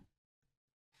computer.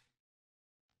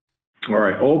 All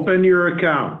right, open your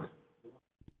account.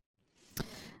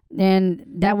 And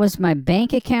that was my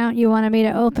bank account you wanted me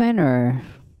to open, or?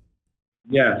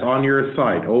 Yes, on your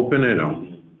site. Open it up.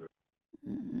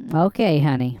 Okay,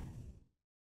 honey.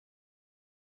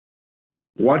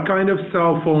 What kind of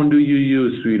cell phone do you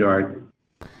use, sweetheart?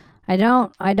 I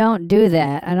don't do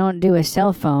that. I don't do a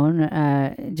cell phone,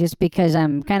 just because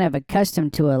I'm kind of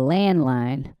accustomed to a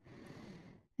landline.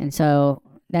 And so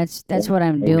that's what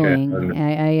I'm doing.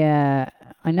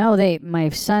 I know my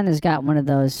son has got one of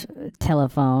those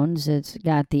telephones. It's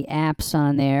got the apps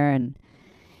on there, and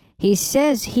he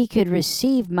says he could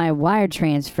receive my wire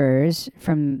transfers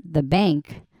from the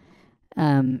bank,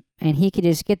 and he could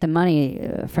just get the money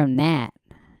from that,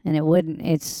 and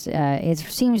it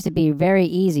seems to be very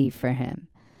easy for him.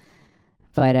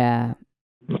 But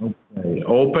okay.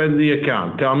 Open the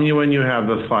account. Tell me when you have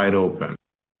the site open.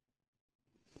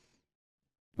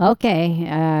 Okay,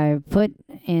 I'm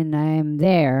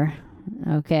there.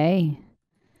 Okay.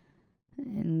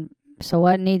 And so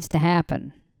what needs to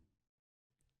happen?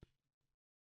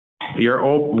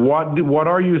 What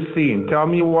are you seeing? Tell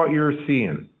me what you're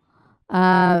seeing.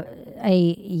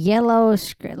 A yellow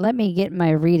screen. Let me get my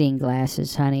reading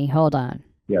glasses, honey. Hold on.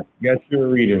 Yes, get your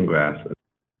reading glasses.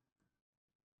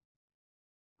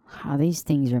 Oh, these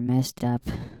things are messed up.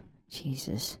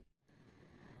 Jesus.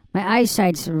 My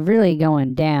eyesight's really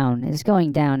going down. It's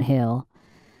going downhill.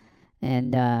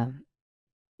 And,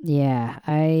 yeah,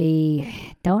 I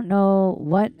don't know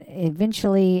what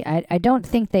eventually... I don't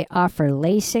think they offer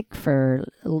LASIK for,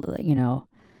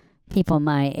 people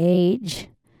my age.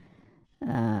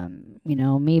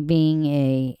 Me being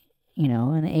an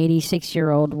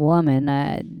 86-year-old woman,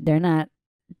 they're not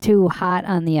too hot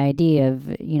on the idea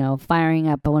of, firing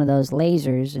up one of those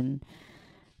lasers and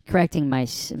correcting my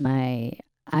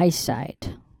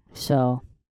eyesight. So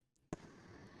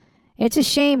it's a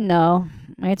shame, though.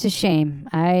 It's a shame.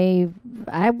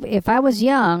 If I was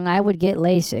young, I would get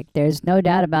LASIK. There's no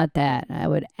doubt about that. I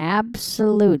would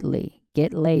absolutely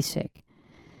get LASIK.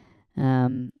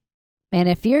 And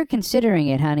if you're considering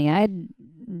it, honey,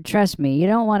 trust me, you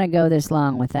don't want to go this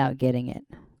long without getting it.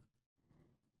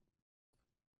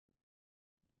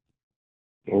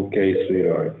 Okay,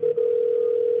 sweetheart.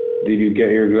 Did you get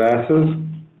your glasses?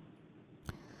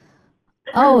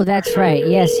 Oh, that's right.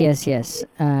 Yes.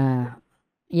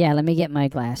 Yeah, let me get my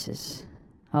glasses.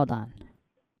 Hold on.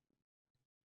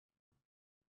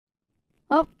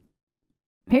 Oh,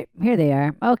 here they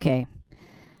are. Okay.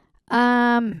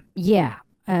 Yeah.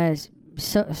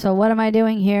 So what am I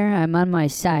doing here? I'm on my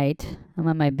site. I'm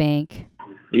on my bank.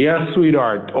 Yes,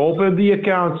 sweetheart. Open the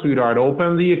account, sweetheart.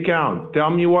 Open the account. Tell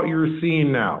me what you're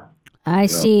seeing now. I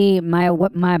see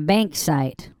my bank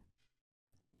site.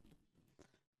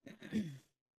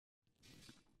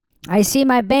 I see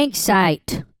my bank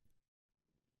site.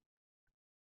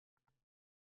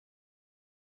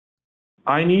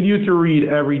 I need you to read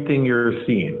everything you're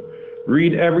seeing.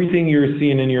 Read everything you're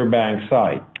seeing in your bank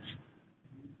site.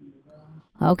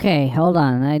 Okay, hold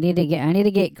on. I need to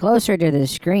get closer to the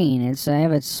screen. I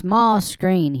have a small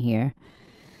screen here.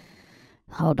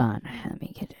 Hold on. Let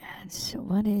me get. So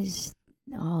what is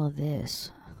all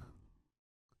this?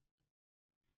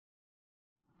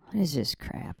 What is this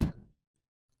crap?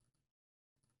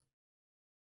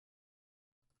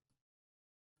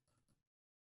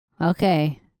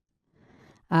 Okay.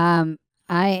 I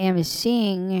am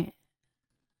seeing.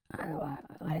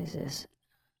 What is this?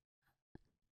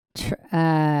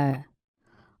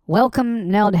 Welcome,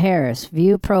 Neld Harris.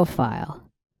 View profile.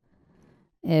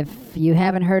 If you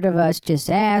haven't heard of us, just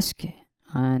ask.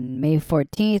 On May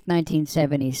 14th,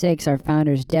 1976, our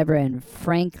founders, Deborah and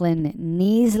Franklin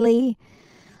Neasley,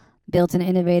 built an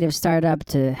innovative startup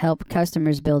to help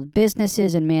customers build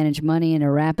businesses and manage money in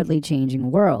a rapidly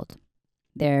changing world.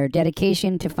 Their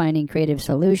dedication to finding creative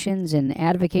solutions and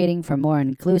advocating for more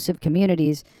inclusive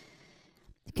communities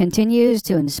continues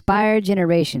to inspire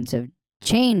generations of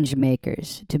change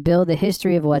makers to build the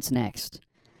history of what's next.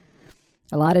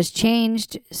 A lot has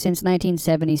changed since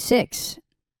 1976.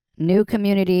 New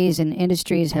communities and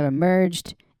industries have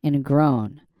emerged and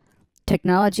grown.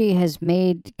 Technology has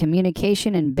made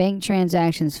communication and bank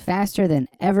transactions faster than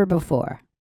ever before.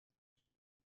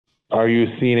 Are you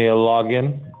seeing a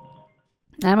login?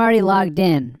 I'm already logged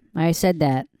in. I said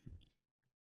that.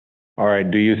 All right,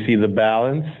 do you see the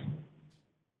balance?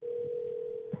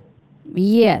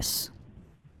 Yes.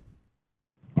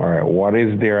 All right, what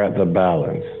is there at the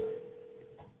balance?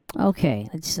 Okay,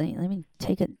 let's see. Let me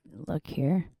take a look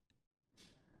here.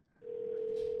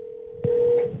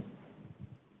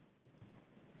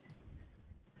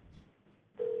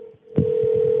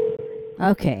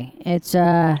 Okay, it's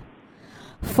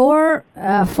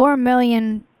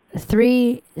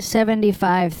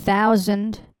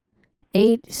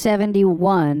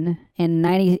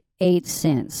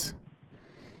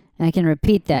and I can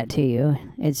repeat that to you.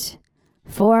 It's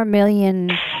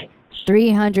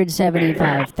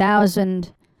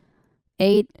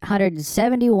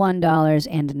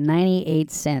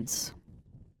 4,375,871.98.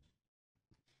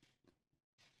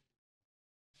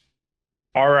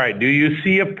 All right, do you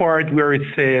see a part where it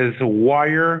says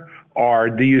wire, or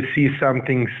do you see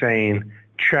something saying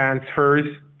transfers?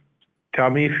 Tell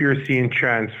me if you're seeing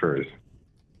transfers.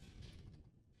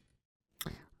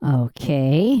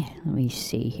 Okay, let me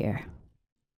see here.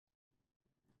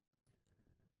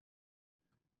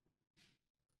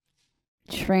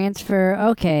 Transfer,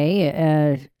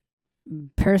 okay,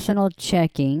 personal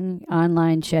checking,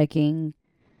 online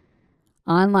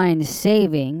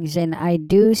savings, and I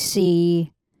do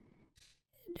see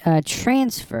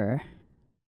transfer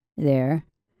there.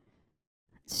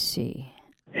 Let's see.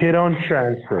 Hit on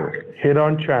transfer,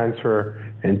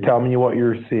 and tell me what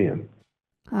you're seeing.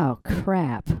 Oh,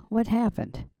 crap. What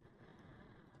happened?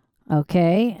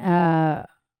 Okay,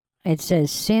 it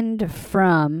says send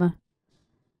from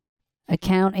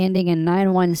account ending in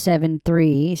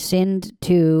 9173, send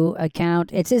to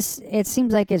account. It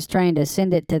seems like it's trying to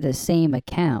send it to the same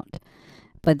account,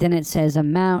 but then it says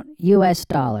amount US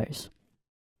dollars.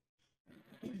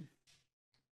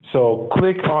 So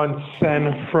click on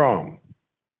send from.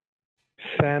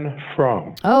 Send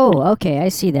from. Oh, okay, I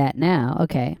see that now.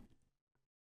 Okay.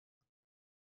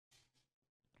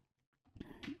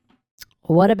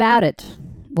 What about it?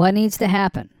 What needs to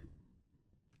happen?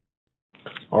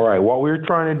 All right, what we're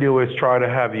trying to do is try to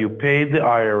have you pay the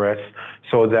IRS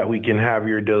so that we can have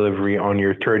your delivery on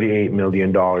your $38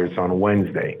 million on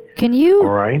Wednesday. Can you All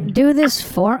right? do this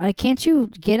for... can't you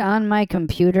get on my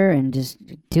computer and just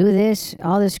do this,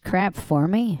 all this crap for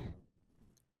me?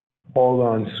 Hold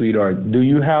on, sweetheart. Do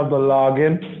you have the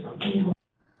login?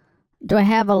 Do I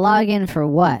have a login for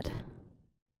what?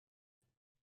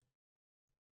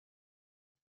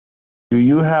 Do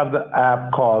you have the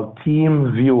app called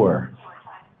Team Viewer?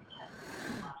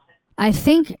 I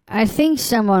think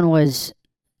someone was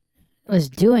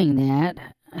doing that.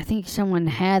 I think someone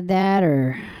had that,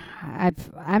 or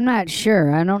I'm not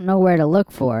sure. I don't know where to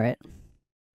look for it.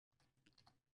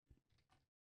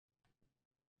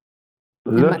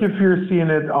 Look if you're seeing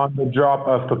it on the drop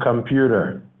of the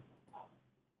computer.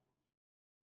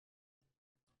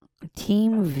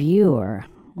 Team Viewer.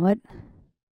 What?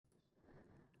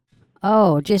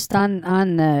 Oh, just on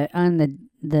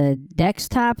the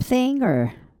desktop thing,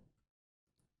 or?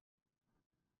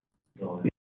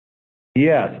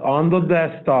 Yes, on the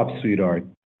desktop, sweetheart.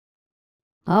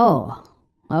 Oh,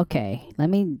 okay. Let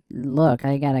me look.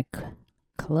 I gotta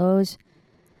close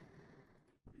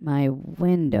my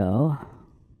window.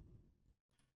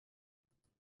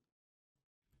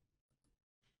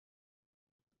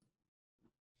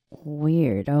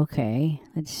 Weird. Okay.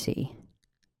 Let's see.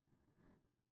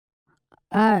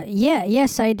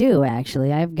 Yes, I do,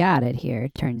 actually. I've got it here,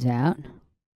 it turns out.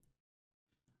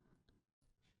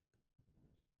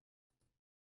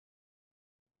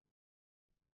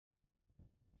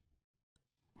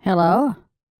 Hello?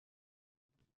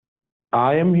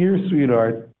 I am here,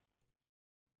 sweetheart.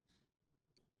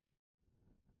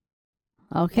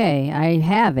 Okay, I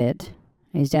have it.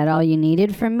 Is that all you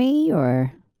needed from me,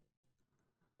 or?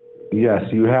 Yes,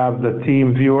 you have the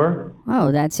team viewer.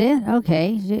 Oh, that's it?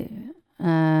 Okay.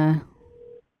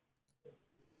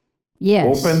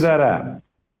 Yes. Open that app.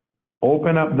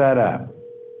 Open up that app.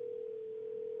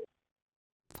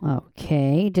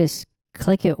 Okay, just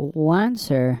click it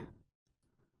once, or?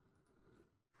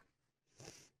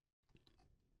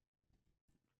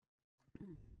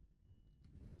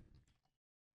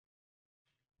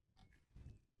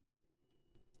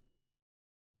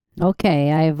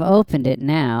 Okay, I've opened it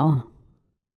now.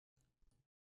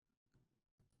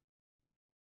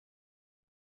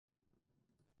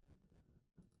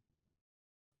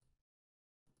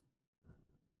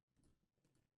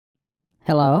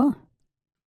 Hello?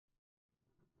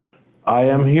 I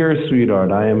am here,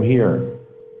 sweetheart. I am here.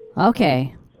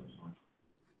 Okay.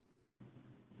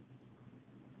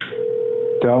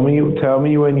 Tell me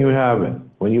when you have it.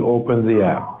 When you open the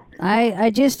app. I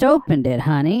just opened it,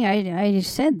 honey. I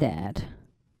just said that.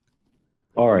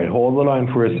 All right, hold the line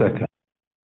for a second.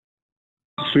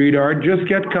 Sweetheart, just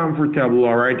get comfortable,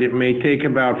 all right? It may take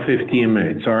about 15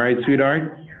 minutes, all right,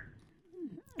 sweetheart?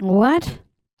 What?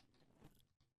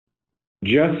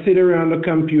 Just sit around the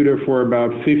computer for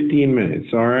about 15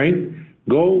 minutes, all right?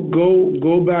 Go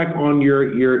back on your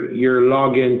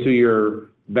login to your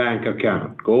bank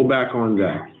account. Go back on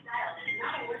that.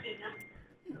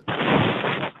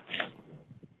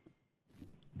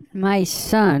 My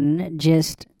son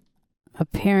just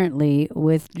apparently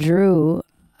withdrew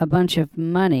a bunch of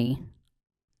money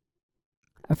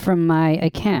from my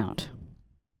account.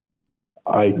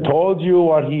 I told you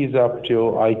what he's up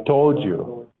to. I told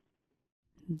you.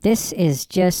 This is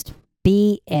just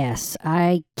BS.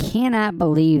 I cannot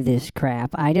believe this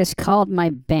crap. I just called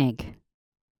my bank.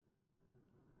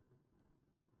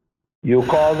 You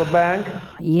call the bank?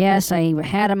 Yes, I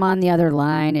had them on the other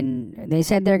line, and they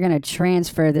said they're going to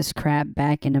transfer this crap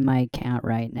back into my account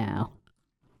right now.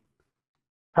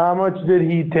 How much did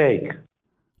he take?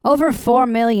 Over $4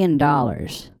 million.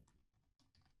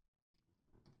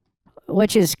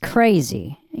 Which is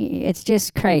crazy. It's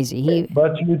just crazy.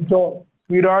 But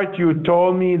sweetheart, you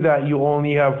told me that you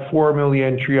only have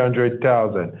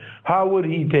 4,300,000. How would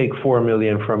he take 4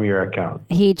 million from your account?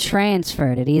 He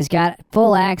transferred it. He's got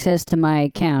full access to my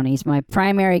account. He's my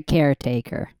primary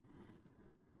caretaker.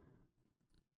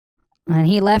 And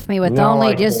he left me with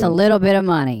only just a little bit of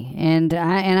money. And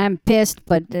I'm pissed,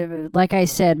 but like I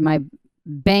said, my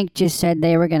bank just said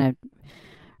they were going to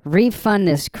refund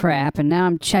this crap, and now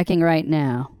I'm checking right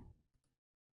now.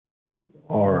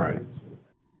 All right.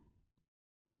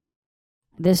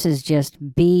 This is just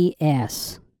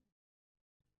BS.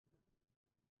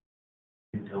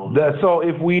 So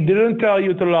if we didn't tell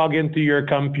you to log into your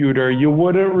computer, you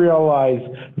wouldn't realize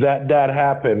that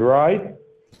happened, right?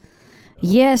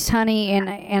 Yes, honey,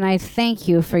 and I thank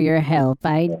you for your help.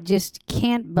 I just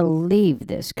can't believe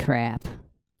this crap.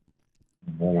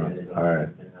 All right.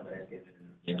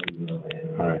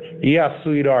 Yes,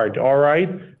 sweetheart. All right.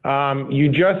 You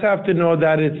just have to know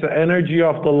that it's the energy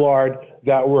of the Lord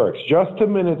that works. Just a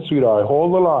minute, sweetheart.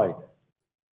 Hold the line.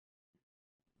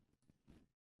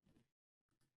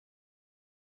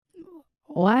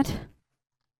 What?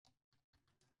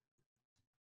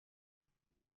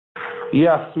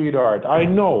 Yes, sweetheart. I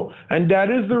know. And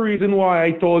that is the reason why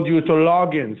I told you to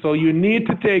log in. So you need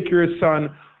to take your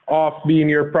son off being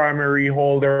your primary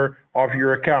holder of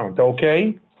your account,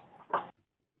 okay?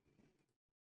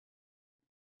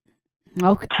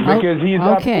 Okay. Because he's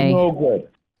up to no good.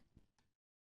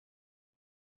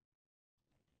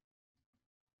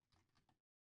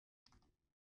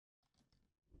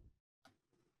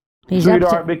 He's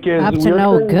Sweetheart, up to because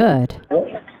no good.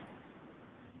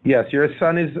 Yes, your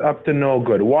son is up to no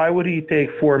good. Why would he take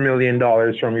 $4 million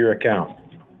from your account?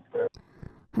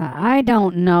 I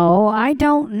don't know.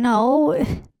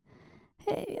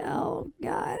 Oh,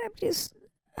 God, I'm just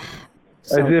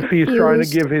so As if he's trying to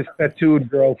confused. give his tattooed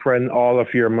girlfriend all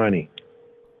of your money.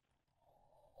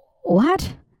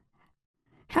 What?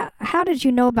 How did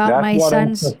you know about That's my what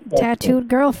I'm son's suspecting. tattooed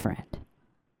girlfriend?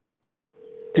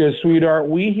 Because, sweetheart,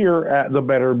 we here at the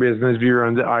Better Business Bureau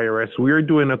and the IRS, we're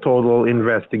doing a total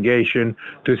investigation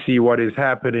to see what is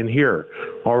happening here.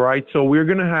 All right? So we're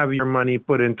going to have your money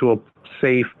put into a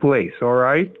safe place. All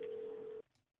right?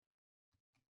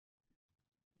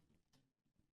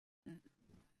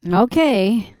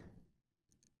 Okay.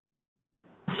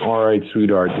 All right,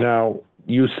 sweetheart. Now,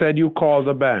 you said you called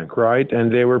the bank, right?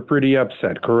 And they were pretty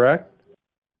upset, correct?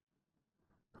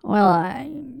 Well,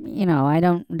 I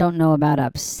don't know about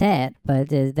upset, but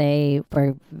they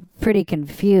were pretty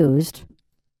confused.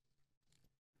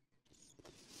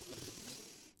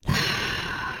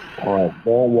 All right,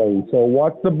 don't worry. So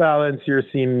what's the balance you're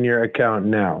seeing in your account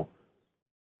now?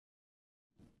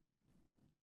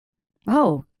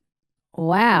 Oh,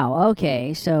 wow.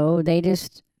 Okay, so they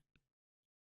just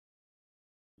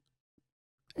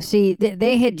see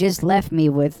they had just left me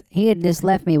with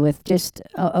just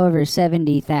over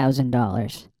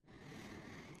 $70,000,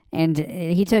 and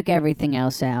he took everything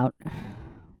else out.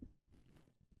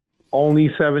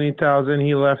 Only 70,000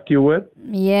 he left you with?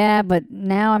 Yeah, but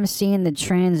now I'm seeing the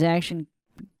transaction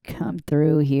come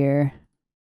through here.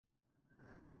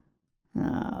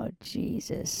 Oh,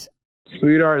 Jesus.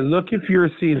 Sweetheart, look if you're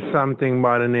seeing something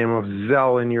by the name of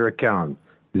Zelle in your account.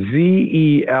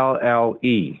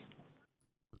 Zelle.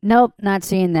 Nope, not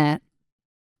seeing that.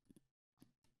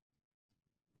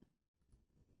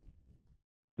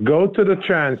 Go to the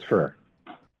transfer.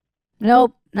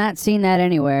 Nope, not seeing that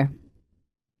anywhere.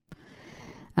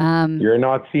 You're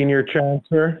not seeing your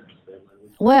transfer?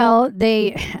 Well,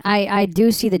 I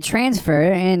do see the transfer,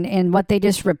 and what they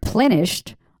just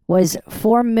replenished was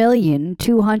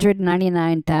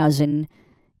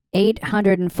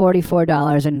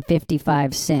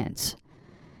 $4,299,844.55.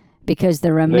 Because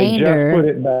the remainder, they just put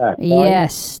it back, right?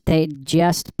 Yes, they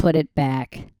just put it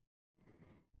back.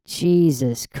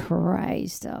 Jesus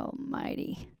Christ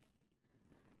Almighty!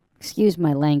 Excuse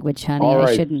my language, honey. All right,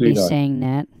 I shouldn't be saying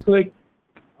that. Click.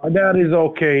 That is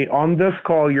okay. On this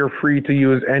call, you're free to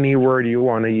use any word you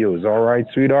want to use. All right,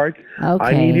 sweetheart. Okay.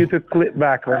 I need you to click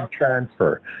back on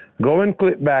transfer. Go and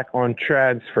click back on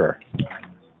transfer.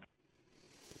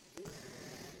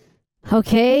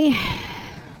 Okay.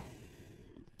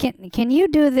 Can you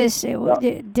do this?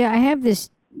 I have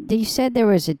this. You said there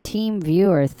was a team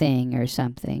viewer thing or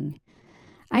something.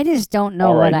 I just don't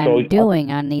know what I'm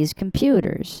doing on these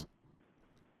computers.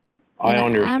 I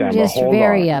understand. I'm just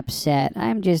very upset.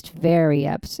 I'm just very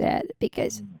upset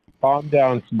because calm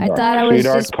down, sweetheart. I thought I was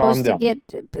just supposed to get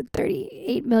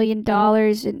 $38 million,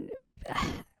 and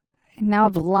now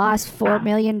I've lost $4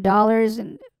 million,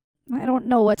 and I don't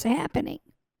know what's happening.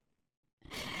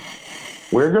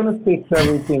 We're going to fix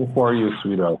everything for you,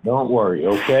 sweetheart. Don't worry,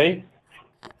 okay?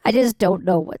 I just don't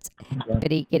know what's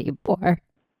happening anymore.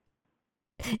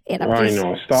 And I'm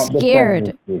just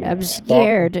scared. I'm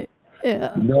scared.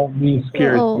 Don't be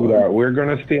scared, sweetheart. We're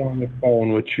going to stay on the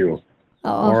phone with you.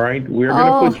 All right? We're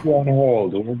going to put you on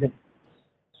hold.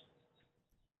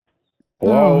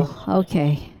 Hello? Oh,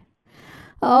 okay.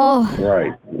 Oh,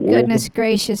 right. Goodness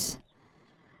gracious.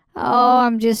 Oh,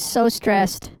 I'm just so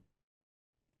stressed.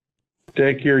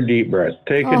 Take your deep breath.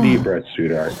 Take a deep breath,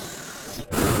 sweetheart.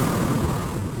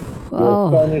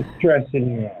 Oh. Your son is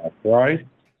stressing you out, right?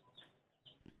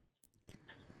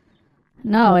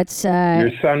 No, it's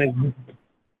your son is.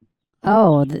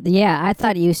 Oh, yeah. I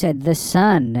thought you said the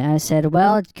sun. I said,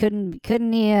 well, it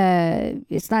couldn't he?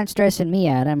 It's not stressing me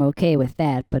out. I'm okay with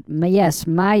that. But yes,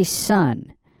 my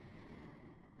son.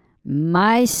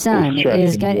 My son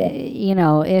is gonna. You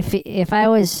know, if he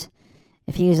was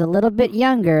a little bit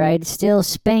younger, I'd still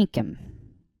spank him.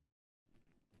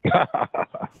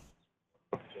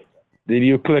 Did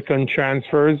you click on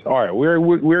transfers? All right,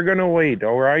 we're gonna wait.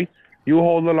 All right, you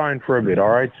hold the line for a bit. All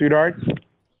right, sweetheart.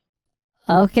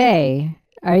 Okay.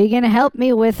 Are you gonna help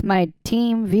me with my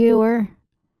team viewer?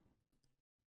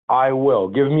 I will.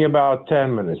 Give me about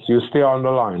 10 minutes. You stay on the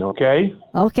line, okay?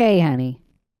 Okay, honey.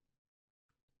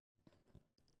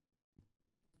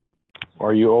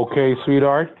 Are you okay,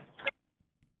 sweetheart?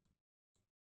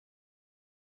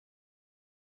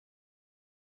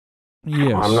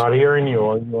 Yes. I'm not hearing you.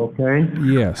 Are you okay?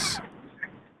 Yes.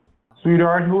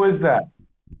 Sweetheart, who is that?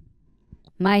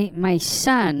 My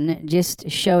son just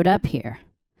showed up here.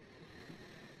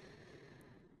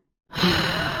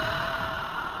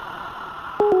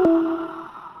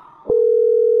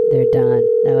 They're done.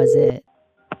 That was it.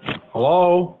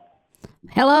 Hello?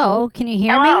 Hello, can you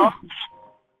hear me?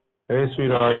 Hey,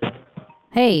 sweetheart.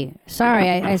 Hey, sorry,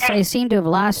 I seem to have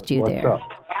lost you there. What's up?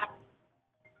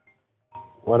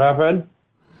 What happened?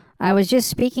 I was just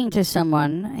speaking to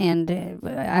someone, and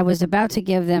I was about to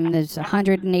give them this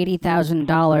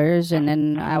 $180,000, and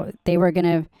then they were going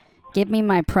to give me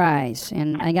my prize,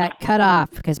 and I got cut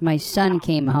off because my son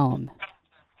came home.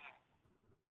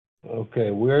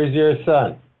 Okay, where's your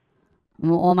son?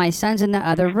 Well, my son's in the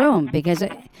other room because...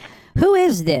 who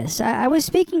is this? I was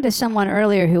speaking to someone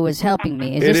earlier who was helping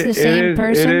me. Is this the same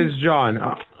person? It is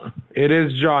John. It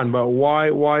is John, but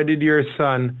why did your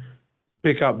son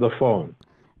pick up the phone?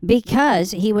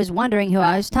 Because he was wondering who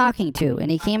I was talking to,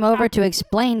 and he came over to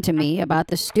explain to me about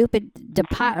the stupid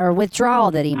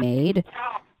withdrawal that he made,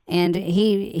 and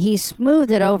he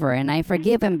smoothed it over, and I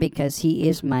forgive him because he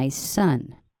is my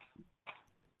son.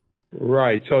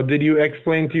 Right. So did you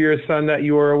explain to your son that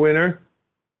you were a winner?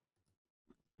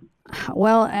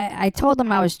 Well, I told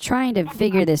him I was trying to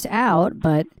figure this out,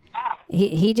 but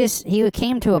he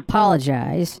came to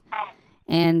apologize,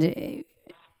 and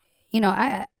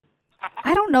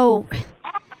I don't know.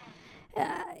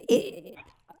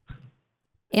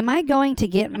 Am I going to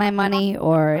get my money,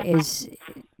 or is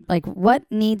what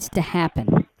needs to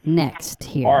happen next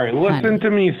here? All right, listen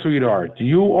to me, sweetheart.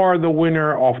 You are the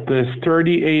winner of this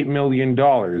 $38 million.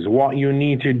 What you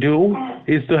need to do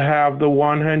is to have the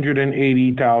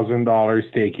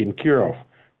 $180,000 taken care of.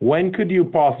 When could you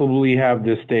possibly have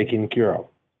this taken care of?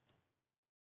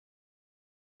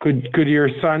 Could your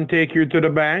son take you to the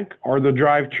bank or the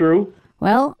drive-through?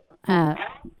 Well,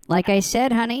 like I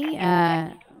said, honey,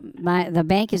 the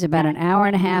bank is about an hour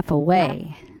and a half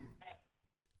away.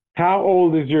 How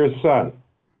old is your son?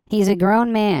 He's a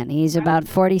grown man. He's about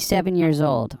 47 years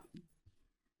old.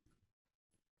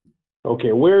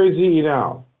 Okay, where is he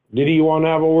now? Did he want to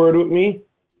have a word with me?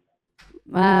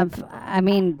 I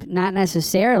mean, not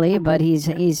necessarily, but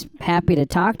he's happy to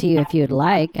talk to you if you'd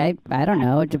like. I don't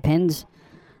know. It depends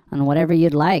on whatever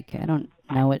you'd like. I don't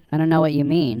know what you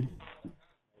mean.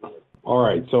 All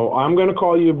right, so I'm going to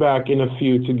call you back in a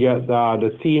few to get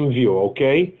the team view,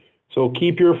 okay? So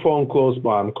keep your phone close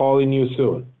by. I'm calling you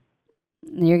soon.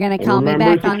 You're going to call me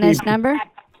back on this number?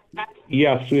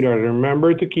 Yes, sweetheart.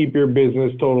 Remember to keep your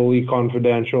business totally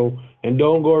confidential, and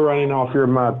don't go running off your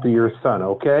mouth to your son,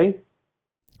 okay?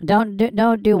 Don't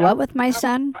do what with my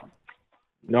son?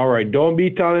 All right, don't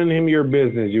be telling him your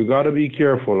business. You got to be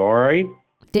careful, all right?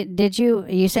 Did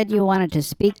you said you wanted to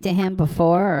speak to him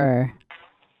before, or?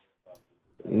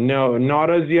 No, not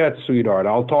as yet, sweetheart.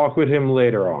 I'll talk with him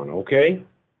later on, okay?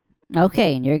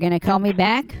 Okay, and you're going to call me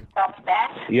back?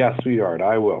 Yes, sweetheart,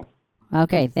 I will.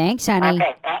 Okay, thanks, honey.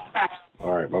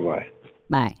 All right, bye-bye.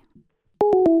 Bye.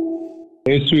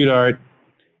 Hey, sweetheart.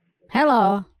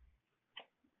 Hello.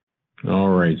 All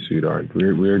right, sweetheart.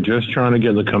 We're just trying to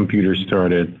get the computer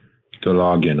started to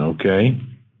log in, okay?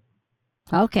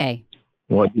 Okay.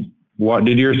 What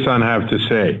did your son have to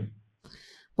say?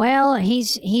 Well,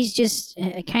 he's just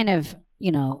kind of,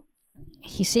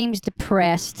 he seems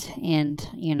depressed, and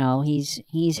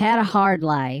he's had a hard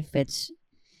life. It's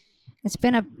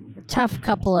been a tough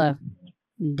couple of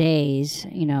days,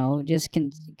 just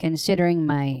considering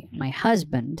my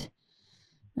husband.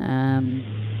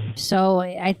 So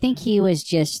I think he was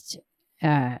just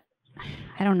I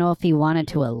don't know if he wanted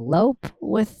to elope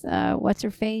with what's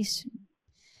her face,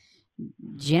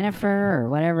 Jennifer, or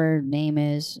whatever her name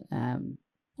is,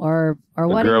 or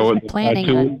what he was planning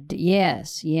on.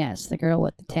 Yes, the girl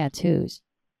with the tattoos.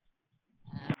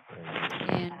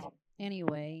 And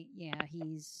anyway, yeah,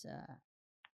 he's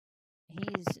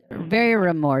very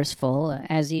remorseful,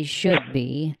 as he should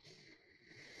be.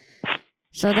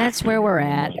 So that's where we're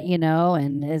at,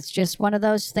 and it's just one of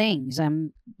those things.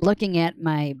 I'm looking at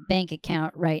my bank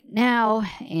account right now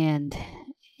and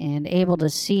able to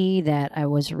see that I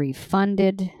was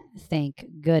refunded. Thank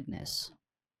goodness.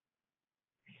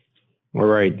 All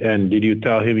right, and did you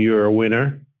tell him you were a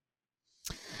winner?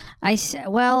 I said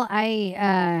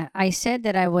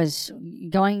that I was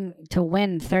going to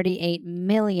win $38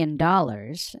 million,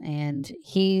 and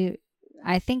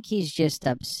I think he's just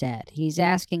upset. He's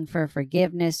asking for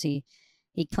forgiveness. He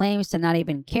claims to not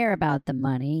even care about the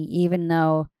money, even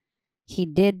though he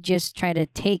did just try to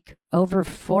take over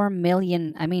 $4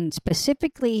 million. I mean,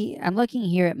 specifically, I'm looking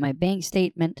here at my bank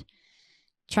statement.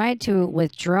 Tried to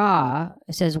withdraw.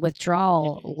 It says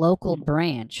withdrawal local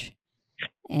branch,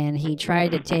 and he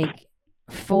tried to take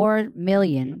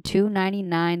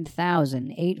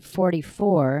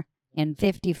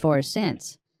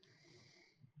 $4,299,844.54.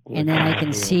 And then I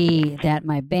can see that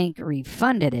my bank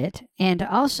refunded it. And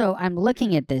also, I'm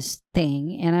looking at this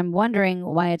thing, and I'm wondering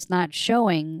why it's not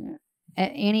showing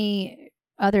any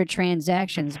other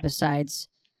transactions besides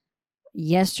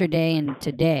yesterday and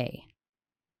today.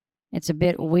 It's a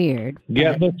bit weird.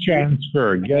 Get the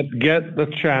transfer. Get the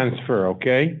transfer,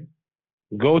 okay?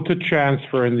 Go to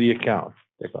transfer in the account.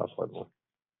 Take off one more.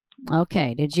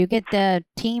 Okay. Did you get the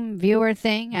team viewer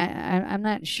thing? I'm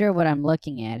not sure what I'm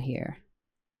looking at here.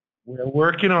 We're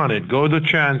working on it. Go to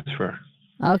transfer.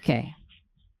 Okay.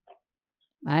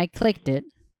 I clicked it.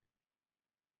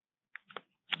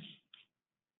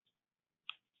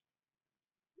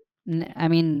 I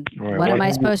mean, right, what am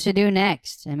I supposed to do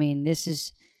next? I mean, this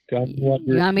is... You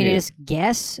want me to just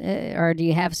guess, or do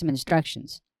you have some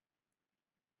instructions?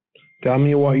 Tell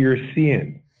me what you're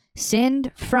seeing.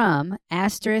 Send from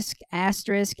asterisk,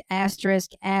 asterisk,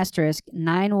 asterisk, asterisk,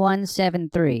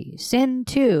 9173. Send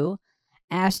to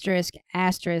asterisk,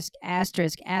 asterisk,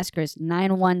 asterisk, asterisk,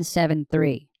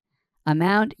 9173.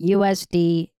 Amount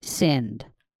USD send.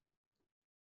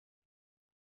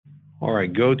 All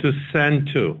right, go to send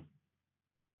to.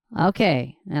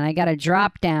 Okay, and I got a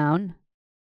drop down,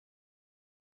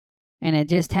 and it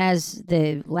just has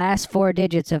the last 4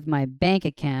 digits of my bank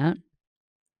account.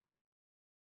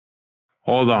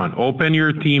 Hold on. Open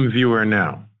your team viewer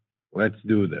now. Let's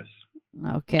do this.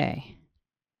 Okay.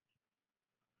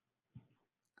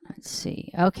 Let's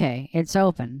see. Okay, it's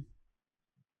open.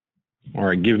 All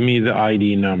right, give me the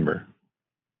ID number.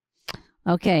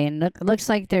 Okay, and looks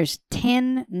like there's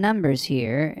 10 numbers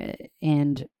here,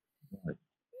 and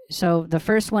so the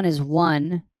first one is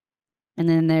 1, and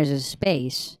then there's a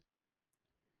space,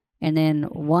 and then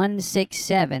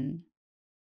 167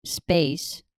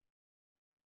 space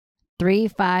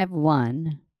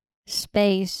 351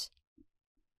 space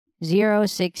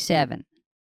 067.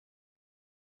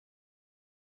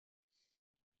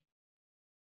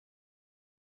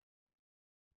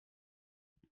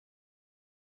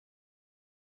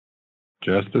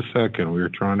 Just a second. We were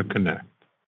trying to connect.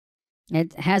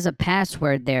 It has a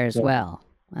password there as well.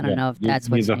 I don't know if that's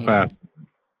what's give me the needed.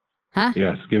 Huh?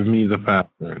 Yes, give me the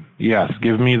password. Yes,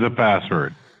 give me the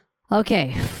password.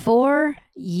 Okay,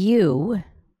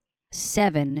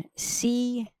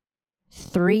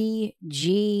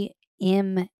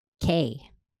 4U7C3GMK.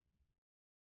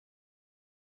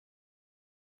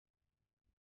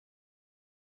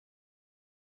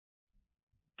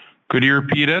 Could you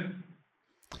repeat it?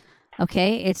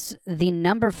 Okay, it's the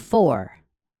number 4.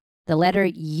 The letter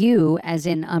U as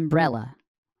in umbrella.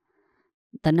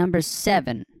 The number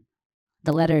 7.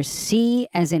 The letter C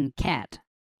as in cat.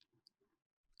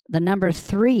 The number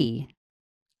 3.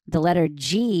 The letter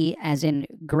G as in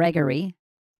Gregory.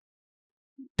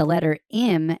 The letter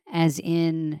M as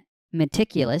in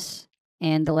meticulous.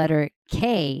 And the letter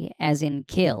K as in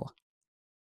kill.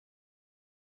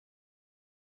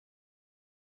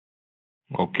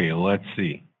 Okay, let's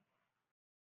see.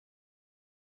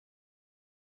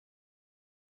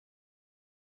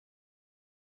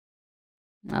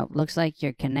 Oh, looks like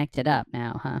you're connected up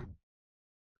now, huh?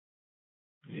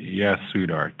 Yes,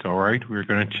 sweetheart. All right, we're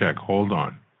going to check. Hold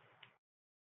on.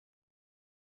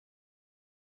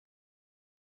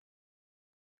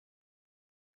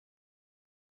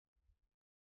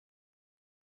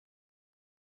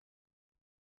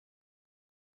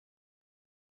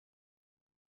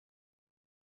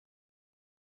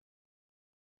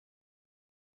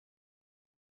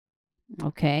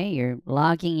 Okay, you're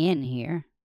logging in here.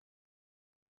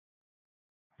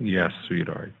 Yes,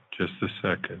 sweetheart. Just a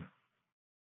second.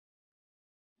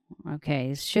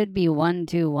 Okay, it should be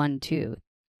 1212.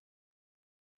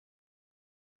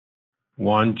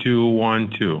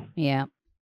 1212. Yeah.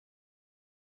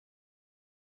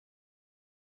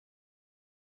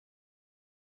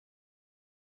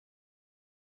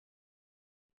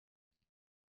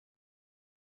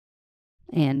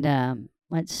 And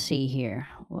let's see here.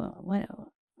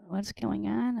 What's going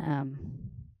on?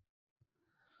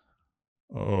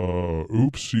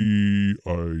 Oopsie,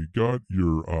 I got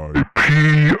your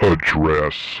IP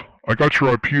address. I got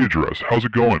your IP address. How's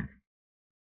it going?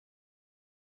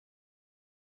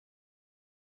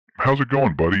 How's it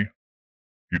going, buddy?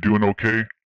 You doing okay?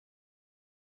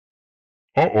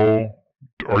 Uh-oh.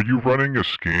 Are you running a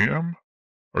scam?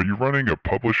 Are you running a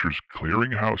Publishers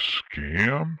Clearinghouse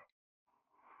scam?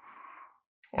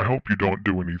 I hope you don't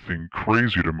do anything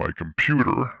crazy to my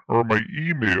computer or my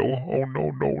email. Oh,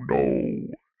 no, no, no.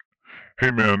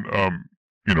 Hey, man,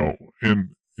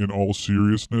 in all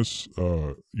seriousness,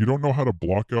 you don't know how to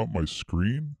block out my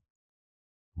screen?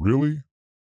 Really?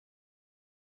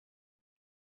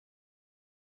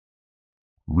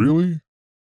 Really?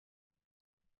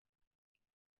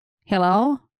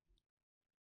 Hello?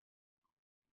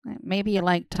 Maybe you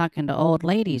like talking to old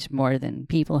ladies more than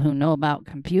people who know about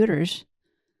computers.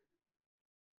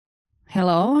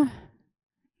 Hello?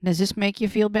 Does this make you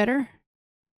feel better?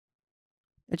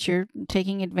 That you're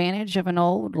taking advantage of an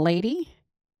old lady?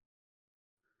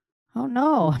 Oh,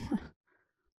 no.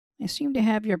 I seem to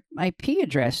have your IP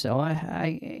address, though.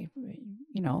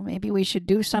 Maybe we should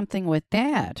do something with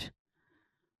that.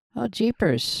 Oh,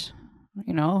 jeepers.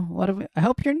 I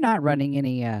hope you're not running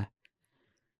any,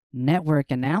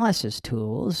 network analysis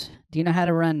tools. Do you know how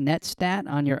to run NetStat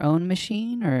on your own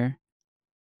machine, or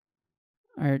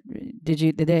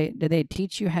did they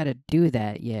teach you how to do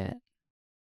that yet?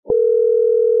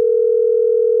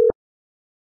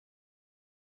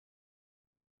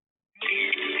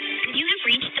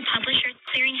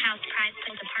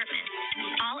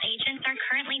 All agents are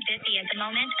currently busy at the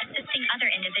moment assisting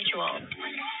other individuals.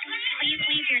 Please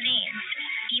leave your name,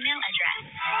 email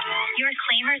address, your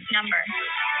claimer's number,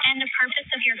 and the purpose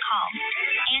of your call,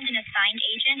 and an assigned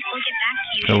agent will get back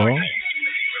to you shortly.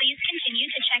 Please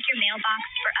continue to check your mailbox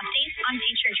for updates on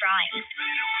future drawings,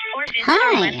 or visit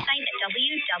our website at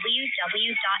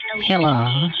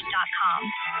www.eliteph.com.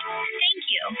 Thank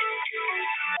you.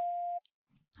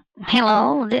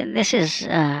 Hello, this is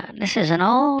an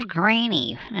old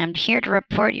granny. I'm here to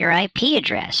report your IP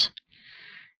address.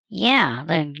 Yeah,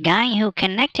 the guy who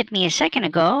connected me a second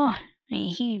ago,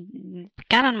 he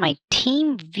got on my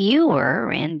team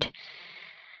viewer and,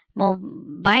 well,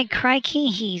 by crikey,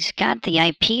 he's got the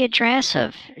IP address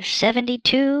of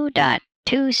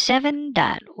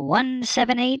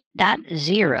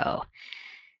 72.27.178.0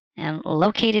 and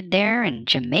located there in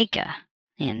Jamaica.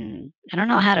 And I don't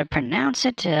know how to pronounce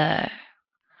it,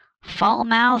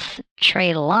 Falmouth,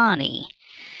 Trelawney.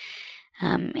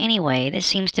 Anyway, this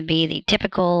seems to be the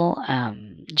typical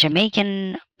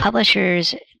Jamaican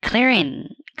publishers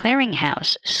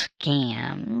clearinghouse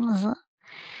scams.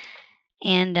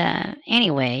 And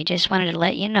anyway, just wanted to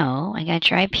let you know I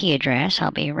got your IP address. I'll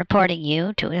be reporting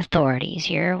you to authorities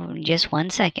here in just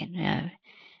 1 second.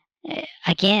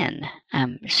 Again,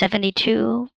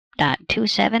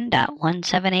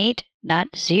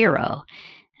 72.27.178.0.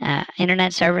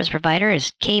 Internet service provider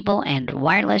is Cable and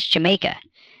Wireless Jamaica.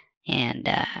 And,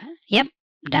 yep,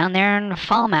 down there in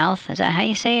Falmouth. Is that how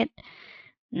you say it?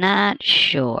 Not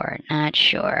sure.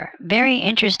 Very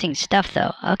interesting stuff,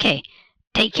 though. Okay,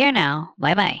 take care now.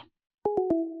 Bye-bye.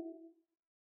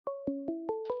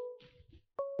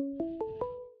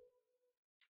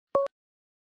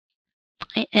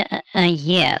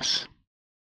 Yes.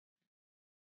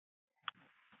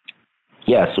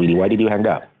 Yeah, sweetie, why did you hang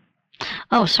up?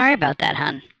 Oh, sorry about that,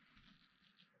 hon.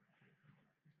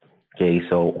 Okay,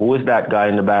 so who is that guy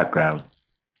in the background?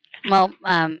 Well,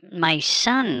 my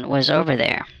son was over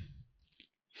there.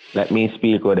 Let me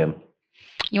speak with him.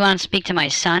 You want to speak to my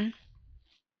son?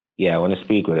 Yeah, I want to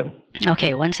speak with him.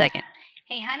 Okay, 1 second.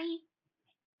 Hey, honey.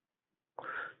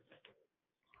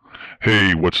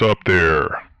 Hey, what's up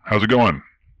there? How's it going?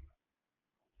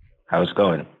 How's it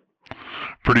going?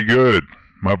 Pretty good.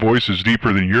 My voice is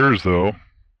deeper than yours, though.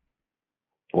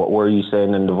 What were you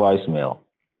saying in the voicemail?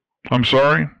 I'm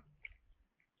sorry?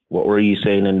 What were you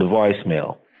saying in the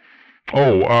voicemail?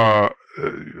 Oh,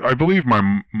 I believe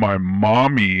my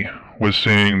mommy was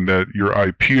saying that your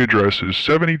IP address is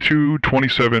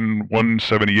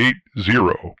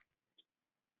 72.27.178.0.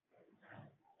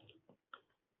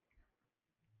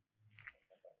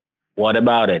 What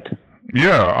about it?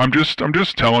 Yeah, I'm just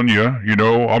telling you, you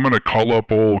know, I'm going to call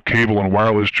up old Cable and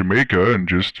Wireless Jamaica and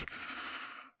just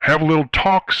have a little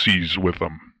talksies with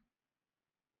them.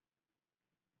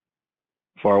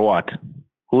 For what?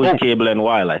 Who is Cable and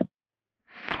Wireless?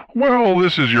 Well,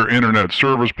 this is your internet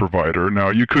service provider. Now,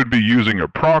 you could be using a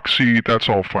proxy, that's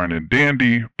all fine and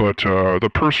dandy, but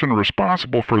the person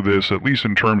responsible for this, at least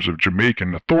in terms of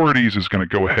Jamaican authorities, is going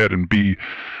to go ahead and be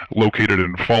located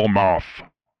in Falmouth,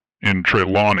 in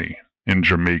Trelawney, in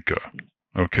Jamaica.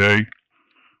 Okay?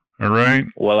 All right?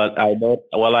 Well, I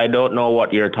don't know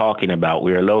what you're talking about.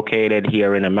 We're located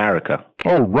here in America.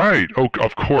 Oh, right. Oh,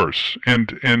 of course.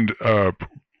 And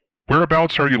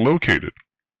whereabouts are you located?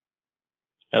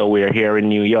 We're here in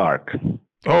New York.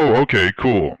 Oh, okay,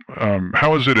 cool.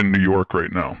 How is it in New York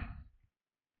right now?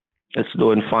 It's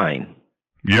doing fine.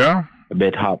 Yeah? A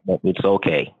bit hot, but it's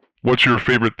okay. What's your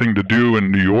favorite thing to do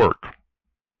in New York?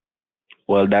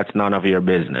 Well, that's none of your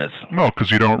business. No,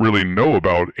 because you don't really know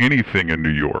about anything in New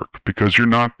York, because you're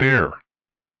not there.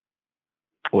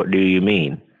 What do you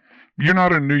mean? You're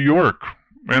not in New York,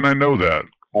 and I know that.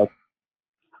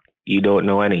 You don't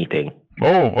know anything.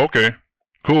 Oh, okay.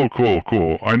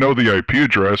 Cool. I know the IP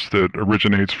address that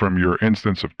originates from your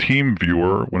instance of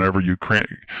TeamViewer whenever you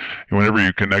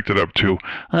connect it up to.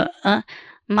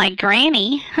 My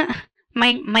granny.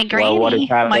 My granny. Well, what is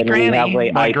happening?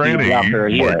 My granny.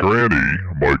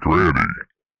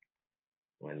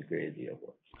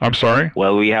 I'm sorry?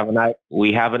 Well, we have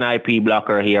an IP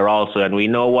blocker here also, and we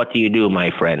know what you do, my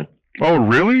friend. Oh,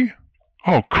 really?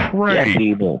 Oh, great. Yes,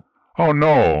 you do. Oh,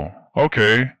 no.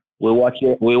 Okay. We watch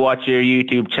your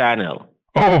YouTube channel.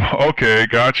 Oh, okay.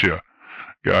 Gotcha.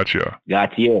 Got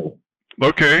you.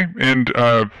 Okay. And,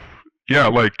 yeah,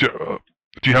 like, do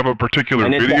you have a particular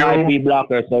and it's video? an IP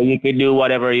blocker, so you can do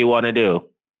whatever you want to do.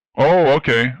 Oh,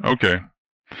 okay.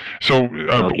 So,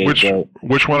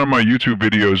 which one of my YouTube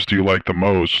videos do you like the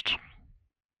most?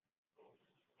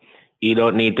 You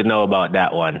don't need to know about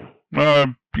that one.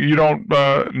 You don't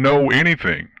know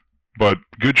anything, but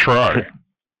good try.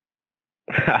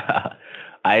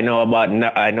 I know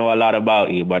a lot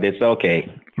about you, but it's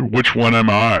okay. Which one am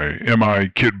I? Am I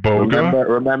Kit Boga?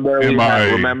 Remember we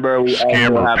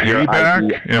Scammer also have your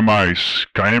Payback? ID. Am I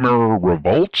Scammer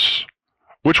Revolts?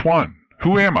 Which one?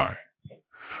 Who am I?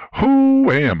 Who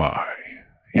am I?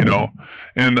 You know,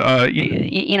 and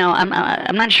you know,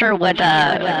 I'm not sure what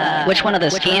which one of the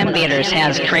scam baiters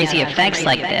has crazy effects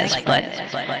like this, but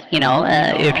you know,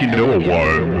 if you know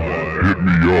one, hit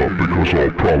me up because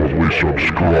I'll probably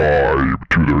subscribe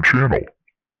to their channel.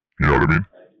 You know what I mean?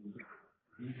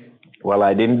 Well,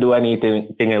 I didn't do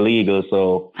anything illegal,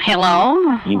 so.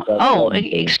 Hello?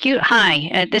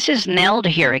 Hi. This is Neld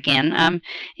here again.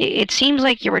 It seems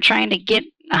like you were trying to get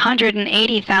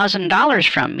 $180,000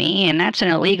 from me, and that's an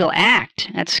illegal act.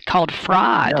 That's called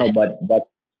fraud. No, but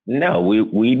no,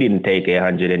 we didn't take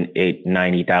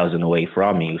 $190,000 away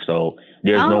from you, so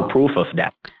there's no proof of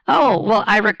that. Oh, well,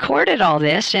 I recorded all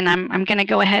this, and I'm going to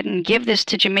go ahead and give this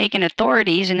to Jamaican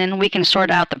authorities, and then we can sort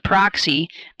out the proxy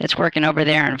that's working over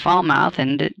there in Falmouth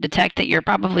and detect that you're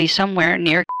probably somewhere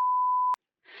near.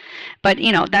 But,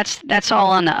 you know, that's all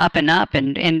on the up and up,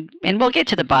 and we'll get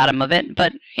to the bottom of it,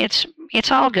 but it's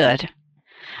all good.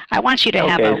 I want you to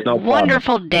have a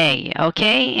wonderful day,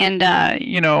 okay? And,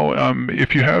 you know,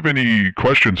 if you have any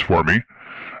questions for me,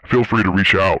 feel free to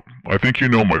reach out. I think you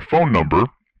know my phone number.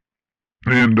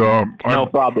 And no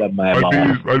problem, my I'd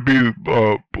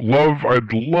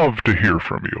love to hear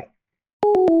from you.